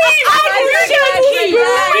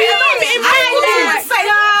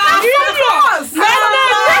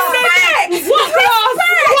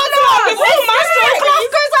 You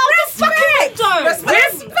guys will scream.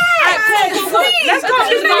 Let's calm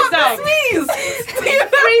this guys down.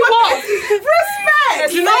 Free what?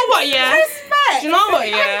 Respect. Do you know what, yeah? Respect. Do you know what,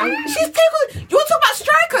 yeah? She's taking. You want to talk about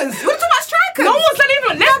strikers? You want to talk about strikers? No one said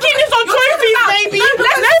even. Let's keep this on trophies, baby.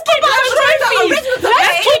 Let's keep this on trophies.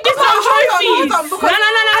 Let's keep this on trophies. No.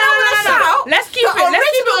 Let's keep it. Let's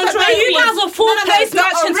keep it on trophies. You guys are fourth place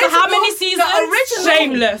merchants for how many seasons?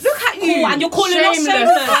 Shameless. Look at you. And you're calling us Shameless.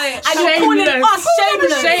 shameless. And you're calling us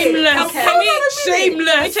shameless. Shameless. Okay. Can we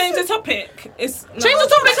Shameless. change the topic? Change the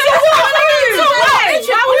topic to what?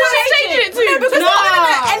 Why would you change it to? Because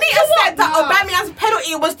Anita said that Aubameyang's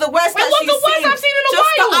penalty was the worst that she's the worst I've seen in a just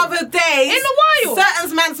while. the other day. In a while.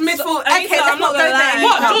 Certain man's midfield. Okay, Anita, let's I'm not not go gonna lie. there.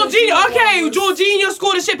 What? Jorginho? Okay, Jorginho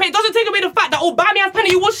scored a shit penalty. It doesn't take away the fact that Aubameyang's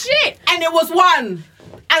penalty was shit. And it was one.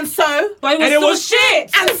 And so. But And it was shit.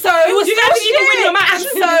 And so. It was you guys didn't even win your match.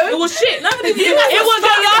 And so. It was shit. You guys It was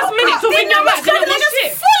your last minute to win your match. And it was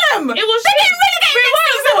shit. Fulham. It was They shit. didn't relegate We this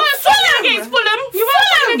weren't season. struggling against Fulham. We weren't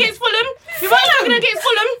struggling against Fulham. We weren't struggling against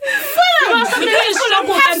Fulham. We weren't struggling against Fulham.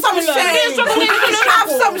 Have some shame. We didn't struggle against Fulham. Have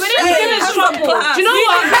some We shame. didn't struggle. Do you know We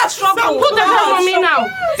what? didn't struggle. Put the hell on me now.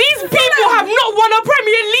 These people have not won a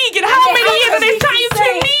Premier League in how many years? And they're chatting to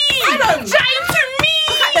me. Chatting to me.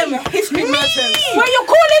 History merchants. Well, you're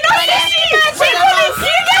calling us history merchants.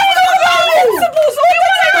 You guys don't know. Principles all the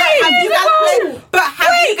time. But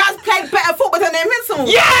have you guys played better football than the Invincibles?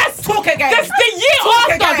 Yes. Talk again. That's the year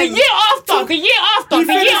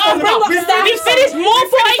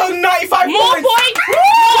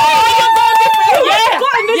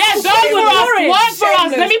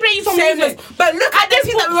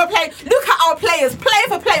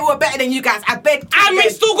better than you guys. I beg. And we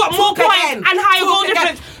still got more points and higher goal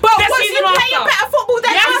difference. But this was season you playing better football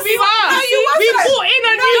than yes, us? we were. No, you wasn't. We brought in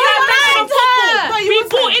a new dimension of football. No, you We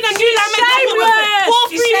wasn't. brought in a new dimension of football.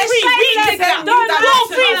 4-3-3. We did that.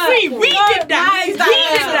 4-3-3. We did that. We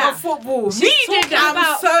did that. Football. We did that.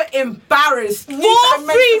 I'm so embarrassed.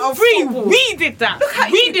 4-3-3. We did that.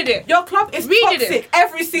 We did it. Your club is toxic.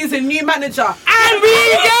 Every season, new manager. And we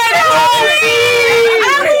get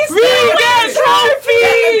trophies. We get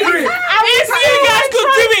trophies. If you guys could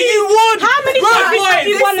do it, you would. How many trophies have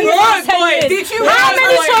you won in the last 10 years? Did you? How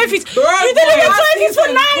many trophies? You didn't get trophies for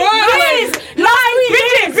 9 years.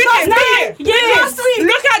 Last week.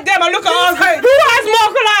 Look at them and look at us. Who has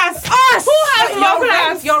Marcolas? Us. Who has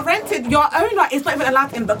Marcolas? You're rented. Your owner is not even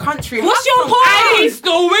allowed in the country. What's your point? And he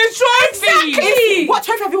still wins trophies. Exactly. What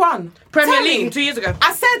trophy have you won? Premier League 2 years ago.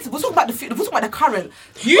 I said we'll talk about the future. We'll talk about the current.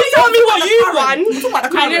 You tell me what you won, we'll talk about the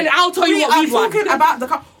current. and then I'll tell you what we won. Talking about the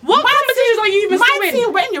what competitions are you even still my in?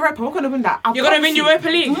 team win Europa. We're gonna win that. You're gonna win Europa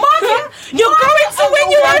League. You're going to win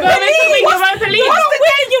Europa League. Europa League.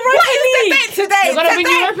 What is the date today? You're gonna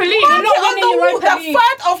win Europa League. You're not winning Europa League. The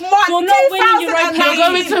 3rd of March. You're not winning Europa League. You're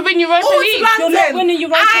going to win Europa League. You're not winning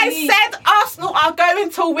Europa I League. said Arsenal are going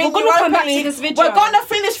to win Europa League. We're gonna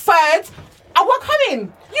finish 3rd. And we're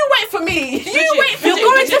coming. You wait for me. You're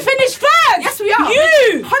going to finish 3rd. Yes, we are.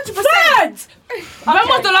 You 100%. When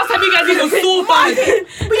was the last time you guys even saw 3rd?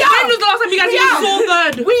 When was the last time you guys even saw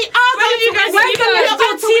 3rd? We are going to win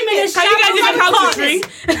it. Can you guys even count to 3?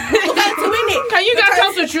 We're going to win it. Can you guys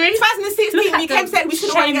count to 3? 2016, we kept saying we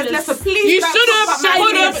should have won against Leicester. Please. You should have,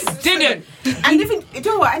 could have, didn't. And even, you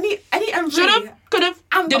know what? Any should have, could have,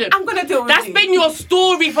 didn't. I'm gonna deal with That's been your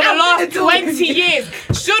story for the last 20 years.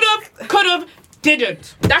 Should have, could have,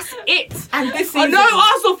 didn't. That's it. And this season. No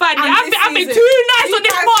Arsenal fan. I've been too nice on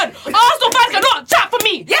this pod. Arsenal fans cannot chat for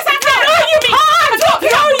me. Yes, I can. No, you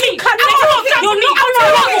mean. You cannot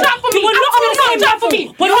chat for me. You're not on the same level.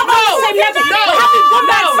 We're not on the same level. No. One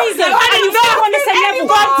bad season. And you're not on the same level.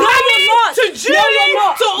 No, you're not. To Julie,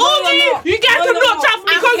 to Audie, you guys cannot chat for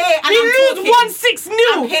me because we lose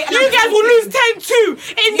 1-6-0. You guys will lose 10-2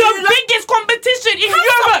 in the biggest competition in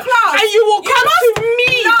Europe. And you will come to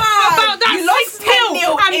me about that 6-0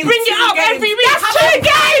 and bring it up every week. That's 2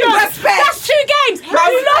 games. That's 2 games. You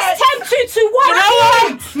lost 10-2 to 1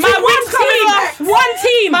 team. My wind's coming off. One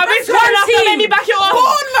team. My wind's coming off. Don't make me back it off.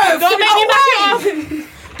 Don't make me back it off.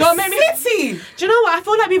 Don't make me. City. Do you know what? I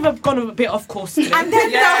feel like we've gone a bit off course today. And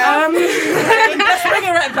then let's bring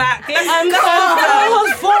it right back.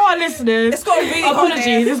 For our listeners, it's got to be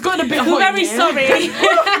apologies. It's got a bit hot. We're very sorry.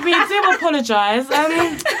 We do apologise.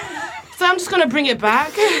 So I'm just gonna bring it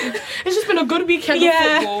back. It's just been a good weekend of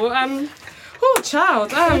football. Oh,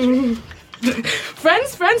 child.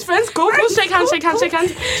 Friends, cool. Shake hands. Cool. Because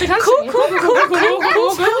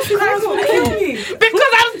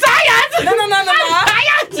I'm tired. No.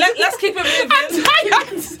 I'm tired. Let's keep it moving. I'm tired.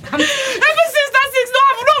 Ever since that 6-0,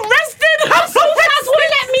 I've not rested. I'm so That's what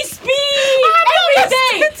let me speak every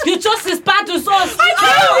day. You're just as bad as us. I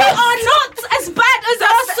know. We are not as bad as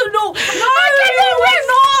Arsenal. No, we're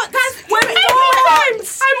not. We're not.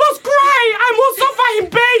 I must cry. I must suffer in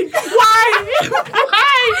pain. Why?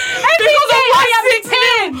 Because of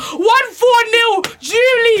 1-6-0, 1-4-0.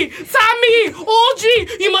 Julie, Sammy, Audrey,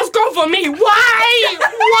 you must come for me. Why?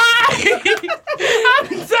 I'm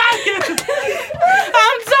tired.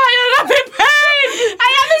 I'm in pain.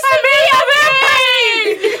 I'm in pain.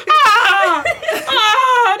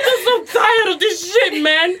 I'm just so tired of this shit,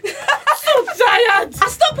 man. So tired. I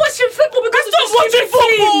stopped watching football because I stopped watching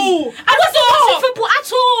football. I wasn't watching football at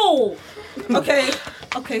all. Okay.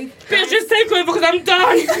 Bitch, just take over because I'm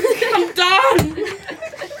done.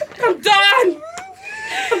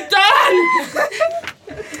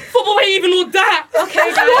 Football ain't even all that.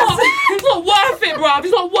 Okay, guys. It's not worth it, bruv.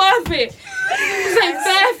 It's not worth it. This ain't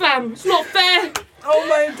fair, fam. It's not fair. Oh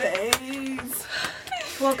my days.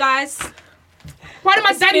 Well, guys. Why did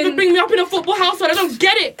my dad even bring me up in a football household? I don't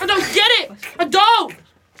get it. I don't.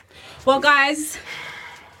 Well, guys.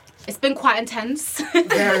 It's been quite intense.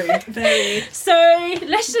 Very. So,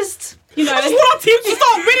 let's just, I just want our team to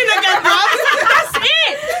start winning again, bruv. That's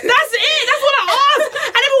it. That's what I asked.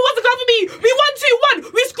 And everyone wants to come for me. We won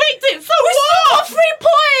 2-1. We scraped it. So we still got 3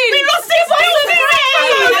 points. We lost 6 points.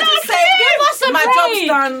 Give us a break. My job's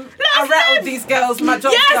done. I rattled these girls. My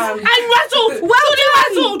job's done. Yes, and rattled. Well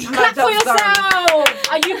done. Clap for yourself.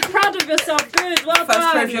 Are you proud of yourself? Good. Well done.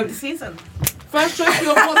 First trophy of the season. First trophy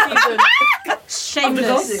of what season?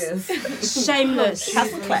 Shameless. Have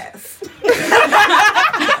some class.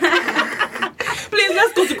 Please,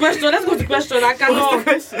 let's go to question. I cannot.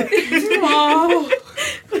 What's the question?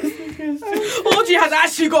 Audrey has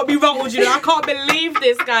actually got me wrong, Audrey. I can't believe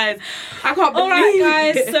this, guys. I can't believe All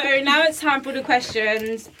right, it. guys. So now it's time for the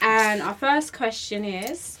questions, and our first question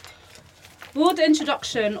is: will the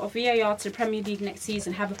introduction of VAR to the Premier League next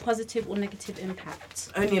season have a positive or negative impact?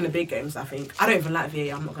 Only in the big games, I think. I don't even like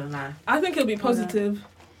VAR, I'm not going to lie. I think it'll be positive.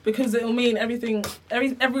 Because it'll mean everything,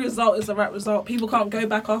 every result is the right result. People can't go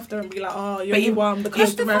back after and be like, oh, you won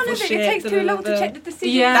because the ref was shit. It takes too long to check the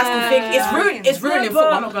decision. Yeah. That's the thing. It's ruining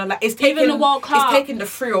football, I'm not going to lie. It's taking, even the World Cup. It's taking the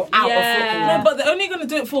thrill out of football. No, but they're only going to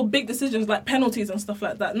do it for big decisions like penalties and stuff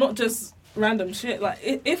like that, not just random shit. Like,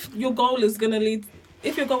 if your goal is going to lead...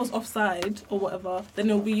 If your goal is offside or whatever, then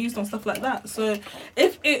it'll be used on stuff like that. So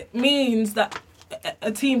if it means that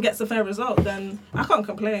a team gets a fair result, then I can't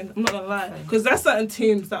complain. I'm not gonna lie, because there's certain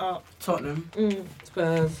teams that are Tottenham.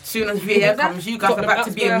 Spurs. Soon as VAR comes, you guys are back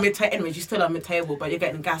to being mid-table. Anyways, you still are mid-table, but you're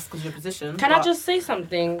getting gassed because of your position. Can I just say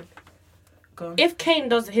something? If Kane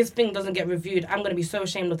his thing doesn't get reviewed, I'm gonna be so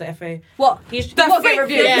ashamed of the FA. What? He should get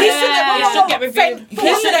reviewed. Yeah. He should get reviewed. He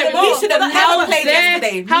should have never played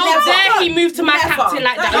yesterday. How dare he move to my captain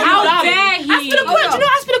like that? How dare he?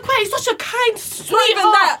 Aspilicueta, he's such a kind,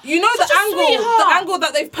 sweetheart. You know the angle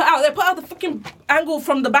that they've put out. They put out the fucking angle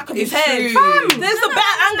from the back of his head. There's a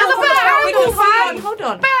better angle. Hold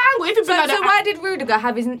on. Better angle. If you so why did Rudiger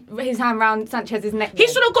have his hand round Sanchez's neck? He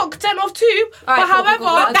should have got sent off too. But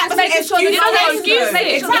however, that's an excuse.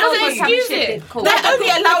 It doesn't excuse it. They're only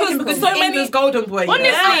allowing him because England's golden boy.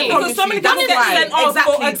 Honestly, because so many people get sent off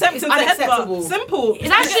for attempting to headbutt. Simple.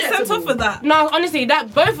 That shit sent off for that. No, honestly,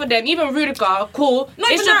 that both of them, even Rudiger, cool.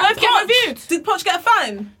 They should both get reviewed. Did Poch get a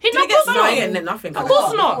fine? He didn't get not. Nothing. Of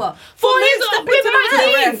course not. For his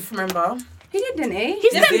ref, remember? He did, didn't he? He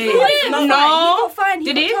stepped in. No. He got fined.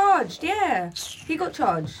 Did He got charged. Yeah. He got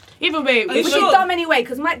charged. Either way, which is dumb anyway,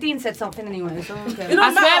 because Mike Dean said something anyway. So okay.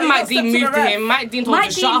 I swear Mike Dean moved to him. Mike Dean told him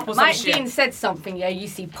to shut up or some shit. Mike Dean said something, yeah. You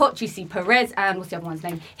see Poch, you see Perez, and what's the other one's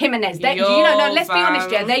name? Jimenez. Let's be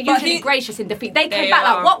honest, yeah. They're usually gracious in defeat. They came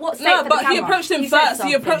back like, what sake for the camera? He approached him first.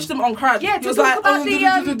 He approached him on crowd. Yeah, to talk about the...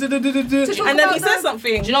 And then he said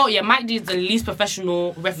something. Do you know what? Yeah, Mike Dean's the least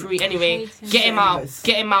professional referee anyway. Get him out.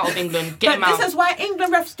 Get him out of England. Get him out. This is why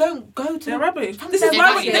England refs don't go to... They're rubbish. This is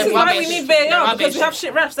why we need VAR, because we have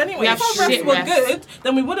shit refs anyway. If our refs were good,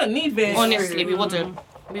 then we wouldn't need VAR. Honestly, we wouldn't.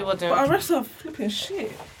 But our refs are flipping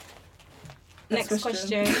shit. Next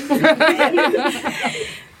question.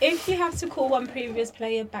 If you have to call one previous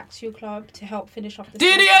player back to your club to help finish off the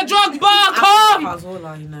Didier Drogba, come!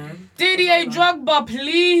 Cazorla, you know. Didier Drogba,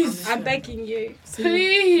 please. I'm begging you.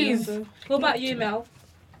 Please. What about you, Mel?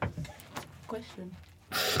 Question.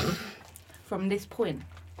 From this point.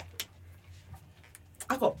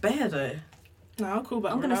 I got bare though. No, I'll call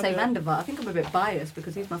back. I'm going to say Van der Vaart. I think I'm a bit biased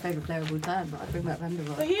because he's my favourite player of all time, but I'd bring back Van der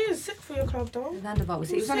Vaart. But he is sick for your club though. Van der Vaart was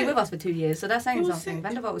sick. He was only with us for 2 years, so that's saying something.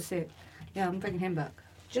 Van der Vaart was sick. Yeah, I'm bringing him back.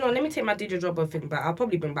 Do you know, let me take my Didier Drogba thing back. I'll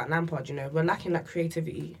probably bring back Lampard, you know. We're lacking that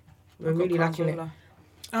creativity. We're really lacking it.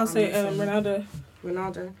 I'll say Ronaldo.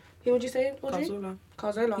 Who would you say?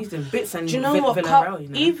 Cazorla. He's doing bits and do you know what?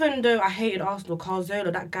 Even though I hated Arsenal,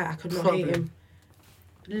 Cazorla, that guy, I could not hate him.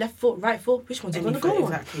 Left foot, right foot, which one's he going to go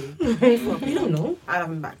on? Exactly. You don't know. I'll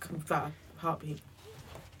have him back. Heartbeat.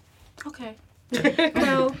 Okay.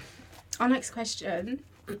 Well, our next question.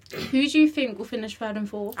 Who do you think will finish 3rd and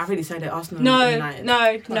 4th? I really said it. Arsenal. No.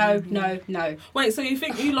 Wait, so you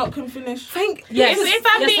think you lot can finish? Yes.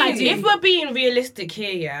 If we're being realistic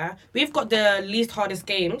here, yeah, we've got the least hardest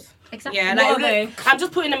games. Exactly. Yeah, I'm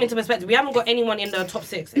just putting them into perspective. We haven't got anyone in the top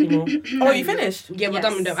 6 anymore. Oh, you finished? Yeah, we're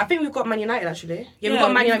done with them. I think we've got Man United actually. Yeah, we've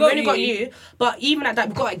got Man United. We've only got you. But even at that,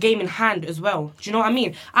 we've got a game in hand as well. Do you know what I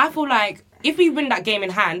mean? I feel like if we win that game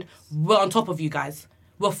in hand, we're on top of you guys.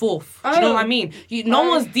 We're 4th. Do you know what I mean? No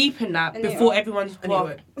one's deep in that before everyone's...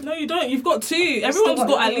 No, you don't. You've got 2. Everyone's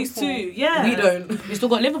got at least 2. Yeah. We don't. We still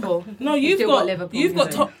got Liverpool. No, you've got Liverpool. You've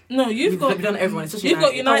got top... No, you've got... We've done everyone. It's just you've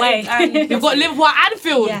got United and... You've got Liverpool at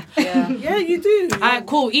Anfield. Yeah, you do. Alright,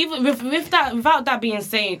 cool. Even without that being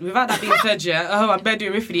said, yeah, I'm better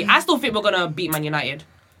doing Riffity. I still think we're gonna beat Man United.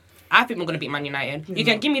 I think we're gonna beat Man United. You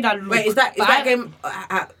can give me that look. Wait, is that game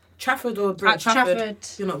at Trafford or Bridge? At Trafford.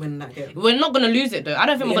 You're not winning that game. We're not gonna lose it though. I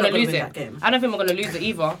don't think we're gonna lose it. I don't think we're gonna lose it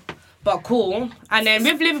either. But cool. And then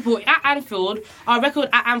with Liverpool at Anfield, our record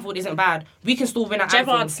at Anfield isn't bad. We can still win at Anfield.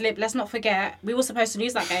 Gerrard slip. Let's not forget. We were supposed to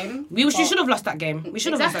lose that game. We should have lost that game. We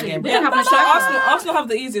should have lost that game. We didn't have Arsenal have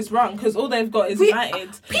the easiest run because all they've got is United.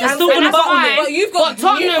 They're still gonna battle. But you've got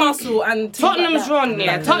Newcastle and Tottenham's run.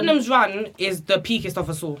 Yeah, Tottenham's run is the peakest of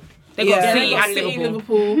us all. They got City and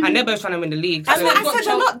Liverpool, and they're both trying to win the league. So I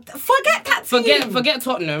said a lot. Forget that team. Forget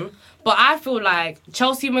Tottenham. But I feel like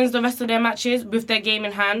Chelsea wins the rest of their matches with their game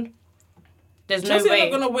in hand. There's Chelsea no way. are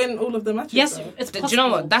not going to win all of the matches. Yes, though. it's possible. Do you know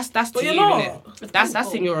what? That's to But you, you're not. innit?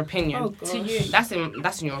 That's in your opinion. Oh, gosh. To you. That's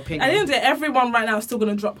in your opinion. At the end of the day, everyone right now is still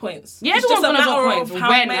going to drop points. Yeah, It's just everyone's a gonna matter drop of points.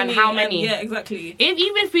 When and how many? Yeah, exactly.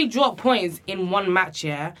 Even if we drop points in one match,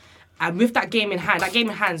 yeah, and with that game in hand,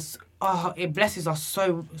 it blesses us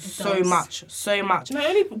so much. No, it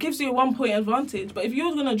only gives you a 1 point advantage. But if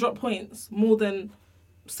you're going to drop points more than,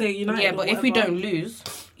 say, United, Yeah, but if we whatever, don't lose,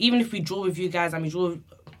 even if we draw with you guys and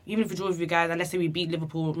let's say we beat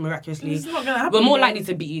Liverpool miraculously, it's not going to happen. we're more then. likely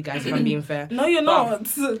to beat you guys if I'm being fair. No, you're not.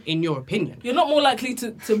 In your opinion. You're not more likely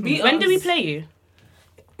to beat us. When do we play you?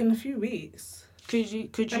 In a few weeks. Could you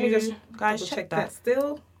Let me just guys double check that?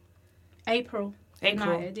 still. April.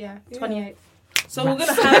 United, yeah. 28th. So we're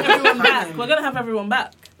going to have everyone back. We're going to have everyone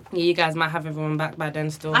back. Yeah, you guys might have everyone back by then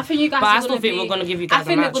still. I think you guys But are I still think we're going to give you guys I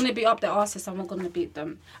think a they're match. going to be up their arses and we're going to beat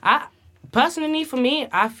them. Personally, for me,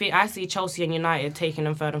 I see Chelsea and United taking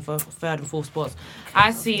them third and fourth spots.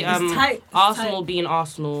 I see Arsenal being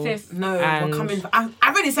Arsenal. Fifth. No, and we're coming. I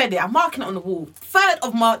already said it. I'm marking it on the wall. 3rd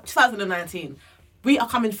of March 2019. We are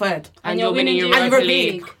coming 3rd. And you're winning Europa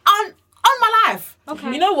League. On my life.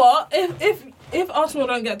 Okay. You know what? If Arsenal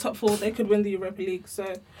don't get top 4, they could win the Europa League. So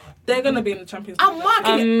they're going to be in the Champions League.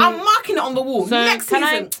 I'm marking it on the wall. So Next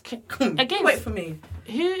season. Again, Wait for me.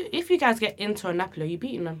 If you guys get Inter or Napoli, are you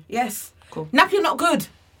beating them? Yes. Cool. Napoli are not good.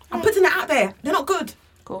 I'm putting it out there. They're not good.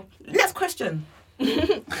 Cool. Next question.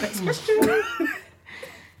 Next question.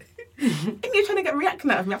 You're trying to get a reaction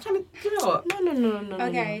out of me. I'm trying to. You know what? No.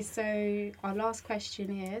 Okay, so our last question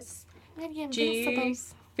is: do you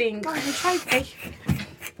think? Golden Trophy.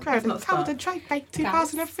 Golden Trophy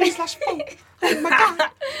 2003/4. Oh my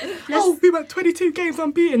God. We went 22 games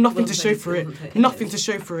unbeaten. Nothing to show for it. Nothing to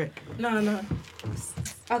show for it. No.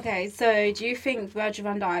 Okay, so do you think Virgil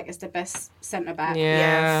van Dijk is the best centre back? Yeah.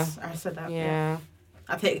 Yes, I said that. Yeah.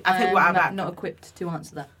 I take what I'm at. not equipped to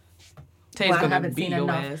answer that. Tay's I gonna haven't beat seen your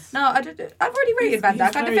enough. ass. No, I've already rated Van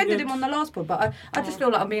Dijk. I very defended good. him on the last pod, but I just feel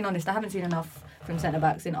like I'm being honest. I haven't seen enough from centre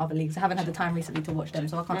backs in other leagues. I haven't had the time recently to watch them,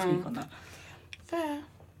 so I can't speak on that. Fair.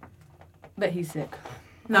 But he's sick.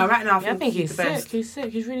 No, right now I think he's the best. sick. He's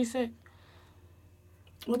sick. He's really sick.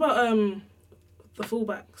 What about the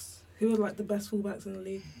fullbacks? Who are like the best fullbacks in the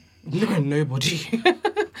league? Nobody.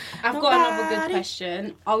 I've got another good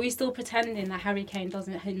question. Are we still pretending that Harry Kane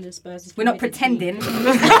doesn't hinder Spurs? We're not pretending. Who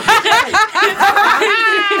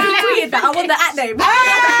tweeted that? I want the at name.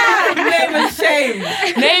 Name and shame.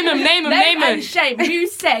 Name him. And shame. You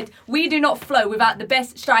said we do not flow without the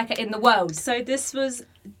best striker in the world. So this was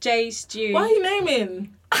Jay Stew. Why are you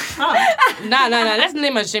naming? No. Let's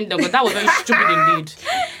name and shame them because that was very stupid indeed.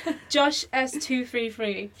 Josh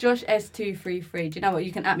S233. Josh S233. Do you know what?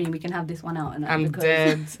 You can at me. We can have this one out. And I'm because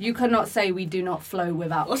dead. You cannot say we do not flow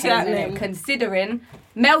without What's Kane that in name? it. Considering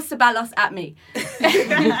Mel Sabalos at me.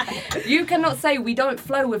 You cannot say we don't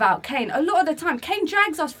flow without Kane. A lot of the time, Kane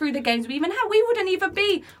drags us through the games we even have. We wouldn't even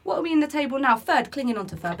be. What are we in the table now? 3rd, clinging on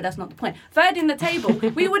to 3rd, but that's not the point. 3rd in the table.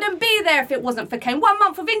 We wouldn't be there if it wasn't for Kane. 1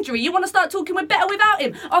 month of injury. You want to start talking we're better without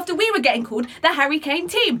him after we were getting called the Harry Kane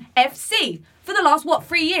team, FC. For the last,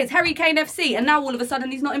 3 years, Harry Kane FC, and now all of a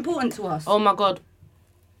sudden he's not important to us. Oh my God.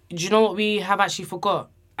 Do you know what we have actually forgot?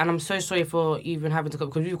 And I'm so sorry for even having to go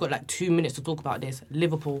because we've got like 2 minutes to talk about this.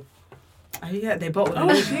 Liverpool. Oh, yeah, they bottled Oh,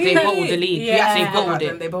 it. shit. They bottled the league. Yeah. They They bottled bottled it.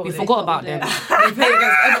 them, they bottled We it. forgot about them. They played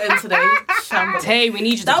against Everton today. Shambles. Tay, we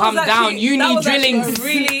need you to That calm was down. actually- You that need was actually drillings. a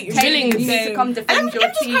really, Drillings. You need to come defend your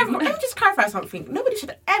team. Let me just clarify something. Nobody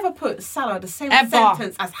should ever put Salah the same Ever.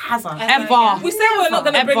 sentence as Hazard. Ever. We said we're not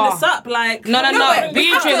going to bring Ever. this up. Like No. but we have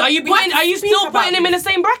Beatrice, to- are you we have to are you speak still about putting him in the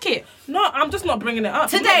same bracket? No, I'm just not bringing it up. I'm not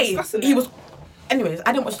Today, discussing he it. was. Anyways,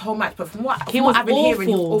 I didn't watch the whole match, but from what was I've been hearing,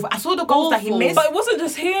 he was awful. awful. I saw the goals that he Awful. missed. But it wasn't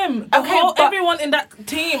just him. The Okay, whole, but- everyone in that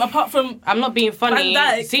team, apart from I'm not being funny.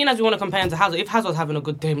 Van Dijk. Seeing as we want to compare him to Hazard, if Hazard's having a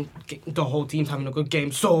good game, the whole team's having a good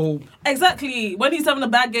game. So exactly when he's having a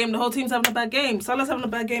bad game, the whole team's having a bad game. Salah's having a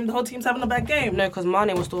bad game, the whole team's having a bad game. no, because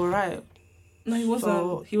Mane was still alright. No, he wasn't.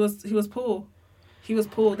 So- He was poor. He was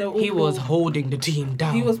poor. They were all He was poor. holding the team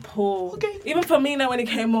down. He was poor. Okay. Even Firmino when he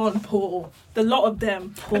came on, poor. The lot of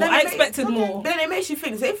them, poor. But then I it expected makes- more. But then it makes you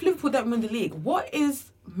think, so if Liverpool don't win the league, what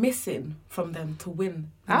is missing from them to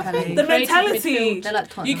win? I think The Creative mentality. midfield. They're like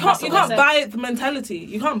Tottenham. You can't That's what I said. buy the mentality.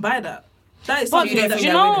 You can't buy that. That is But something do that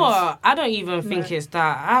you know what? I don't even think it's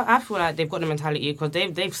that. I feel like they've got the mentality because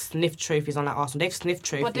they've sniffed trophies on that Arsenal. They've sniffed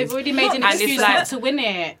trophies. But they've already made an And it's excuse like- not to win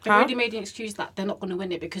it. They've Huh? already made an excuse that they're not going to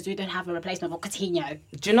win it because we don't have a replacement for Coutinho.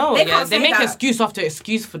 Do you know? They Yeah, can't they say make that. excuse after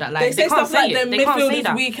excuse for that. Like They say can't stuff say like it. their They can't midfield say is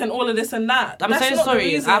that. weak and all of this and that. I'm That's so not the sorry.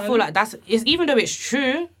 I reason. feel like it's even though it's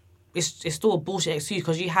true, it's still a bullshit excuse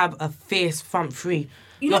because you have a fierce front three.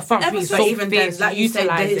 your front three. So even then, like you said,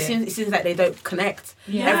 it seems like they don't connect.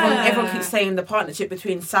 Yeah. Everyone keeps saying the partnership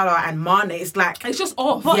between Salah and Mane is like it's just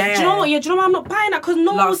off. But do you know what? Yeah, do you know why I'm not buying that? Because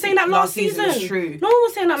no one was saying that last season. Is true. No one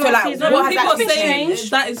was saying that last season. What people are saying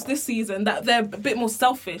that is this season that they're a bit more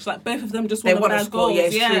selfish. Like both of them just want to bag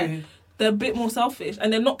goals. True. They're a bit more selfish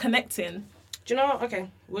and they're not connecting. Do you know what? Okay,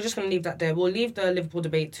 we're just going to leave that there. We'll leave the Liverpool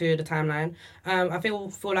debate to the timeline. I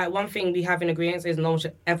feel like one thing we have in agreement is no one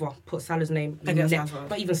should ever put Salah's name against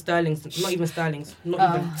Not even Sterling's. Not even Sterling's.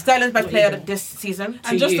 Sterling's best player this season.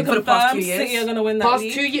 And just to confirm, City are going to win that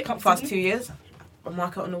league. Past 2 years. A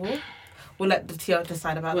marker on the wall. We'll let the TL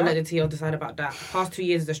decide about that. We'll let the TL decide about that. Past 2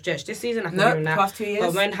 years is a stretch. This season, I can give him that. Past 2 years.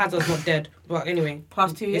 But when Hazard's not dead. But anyway.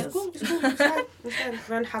 Past 2 years. It's cool. It's fine.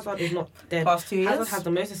 When Hazard is not dead. Past 2 years. Hazard has the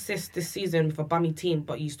most assists this season with a bummy team,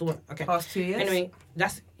 but you still want... Okay. Past 2 years. Anyway,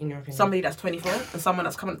 that's in your opinion. Somebody that's 24 and someone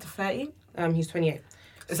that's coming up to 30. He's 28.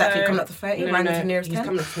 Is that coming up to 30? No, Mine is the nearest 10. He's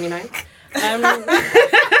coming up to 29. Mine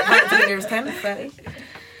is the nearest 10, 30.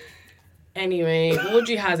 Anyway,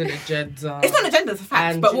 Audrey has an agenda. It's not an agenda, it's a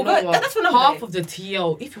fact. But we'll go. That's for half of the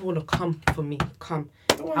TL. If you want to come for me, come.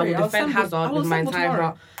 I will defend Hazard with my entire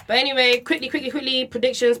heart. But anyway, quickly.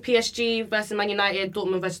 Predictions: PSG versus Man United,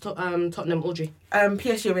 Dortmund versus Tottenham. Audrey.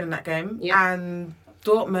 PSG are winning that game, and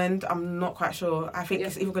Dortmund. I'm not quite sure. I think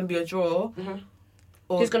it's either going to be a draw.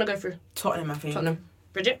 Or who's going to go through? Tottenham, I think. Tottenham.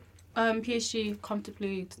 Bridget. PSG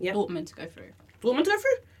comfortably. Dortmund to go through. Dortmund to go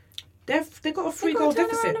through. They got a 3-goal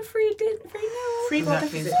deficit. Three goal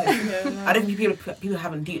deficit. I don't think people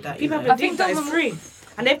haven't deeped that. People haven't deeped that. It's 3,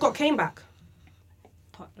 and they've got Kane back.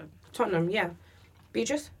 Tottenham, yeah.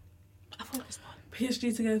 Beatrice. I thought it was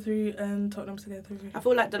PSG to go through and Tottenham to go through. I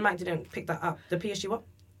feel like the mic didn't pick that up. The PSG what?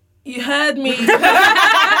 You heard me. You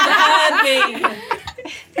heard me.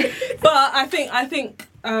 But I think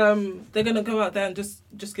they're gonna go out there and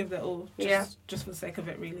just give their all. Just for the sake of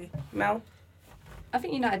it, really. Mel. I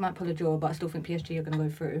think United might pull a draw, but I still think PSG are going to go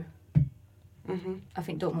through. I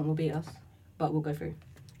think Dortmund will beat us, but we'll go through.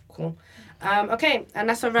 Cool. Okay, and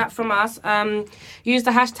that's a wrap from us. Use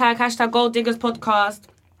the hashtag Gold Diggers Podcast.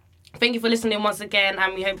 Thank you for listening once again,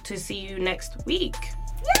 and we hope to see you next week.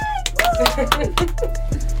 Yay!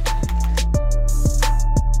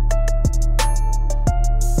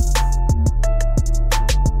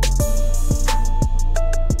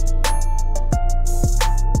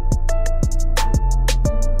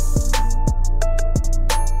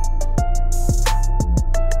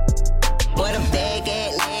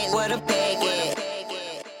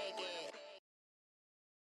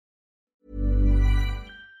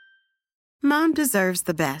 Mom deserves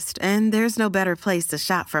the best, and there's no better place to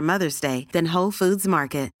shop for Mother's Day than Whole Foods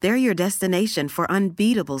Market. They're your destination for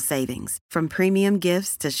unbeatable savings, from premium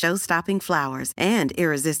gifts to show-stopping flowers and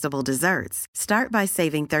irresistible desserts. Start by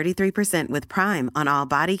saving 33% with Prime on all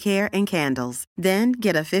body care and candles. Then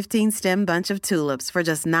get a 15-stem bunch of tulips for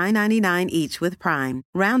just $9.99 each with Prime.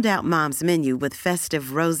 Round out Mom's menu with festive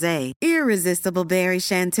rosé, irresistible berry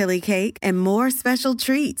chantilly cake, and more special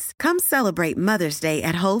treats. Come celebrate Mother's Day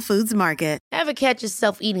at Whole Foods Market. Ever catch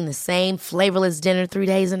yourself eating the same flavorless dinner 3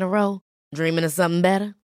 days in a row? Dreaming of something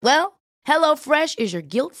better? Well, HelloFresh is your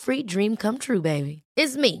guilt-free dream come true, baby.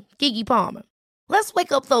 It's me, Keke Palmer. Let's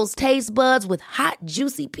wake up those taste buds with hot,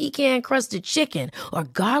 juicy pecan-crusted chicken or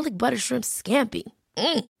garlic butter shrimp scampi.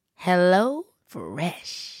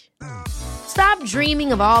 HelloFresh. Stop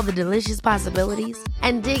dreaming of all the delicious possibilities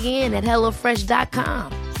and dig in at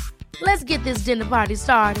HelloFresh.com. Let's get this dinner party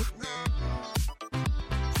started.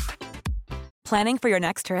 Planning for your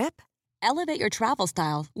next trip? Elevate your travel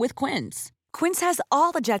style with Quince. Quince has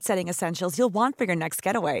all the jet-setting essentials you'll want for your next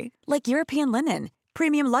getaway, like European linen,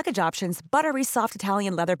 premium luggage options, buttery soft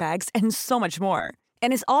Italian leather bags, and so much more.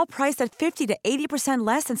 And is all priced at 50 to 80%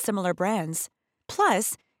 less than similar brands.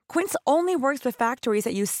 Plus, Quince only works with factories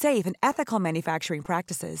that use safe and ethical manufacturing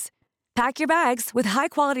practices. Pack your bags with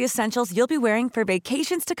high-quality essentials you'll be wearing for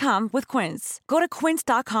vacations to come with Quince. Go to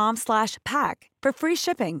quince.com/pack for free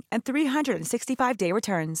shipping and 365-day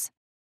returns.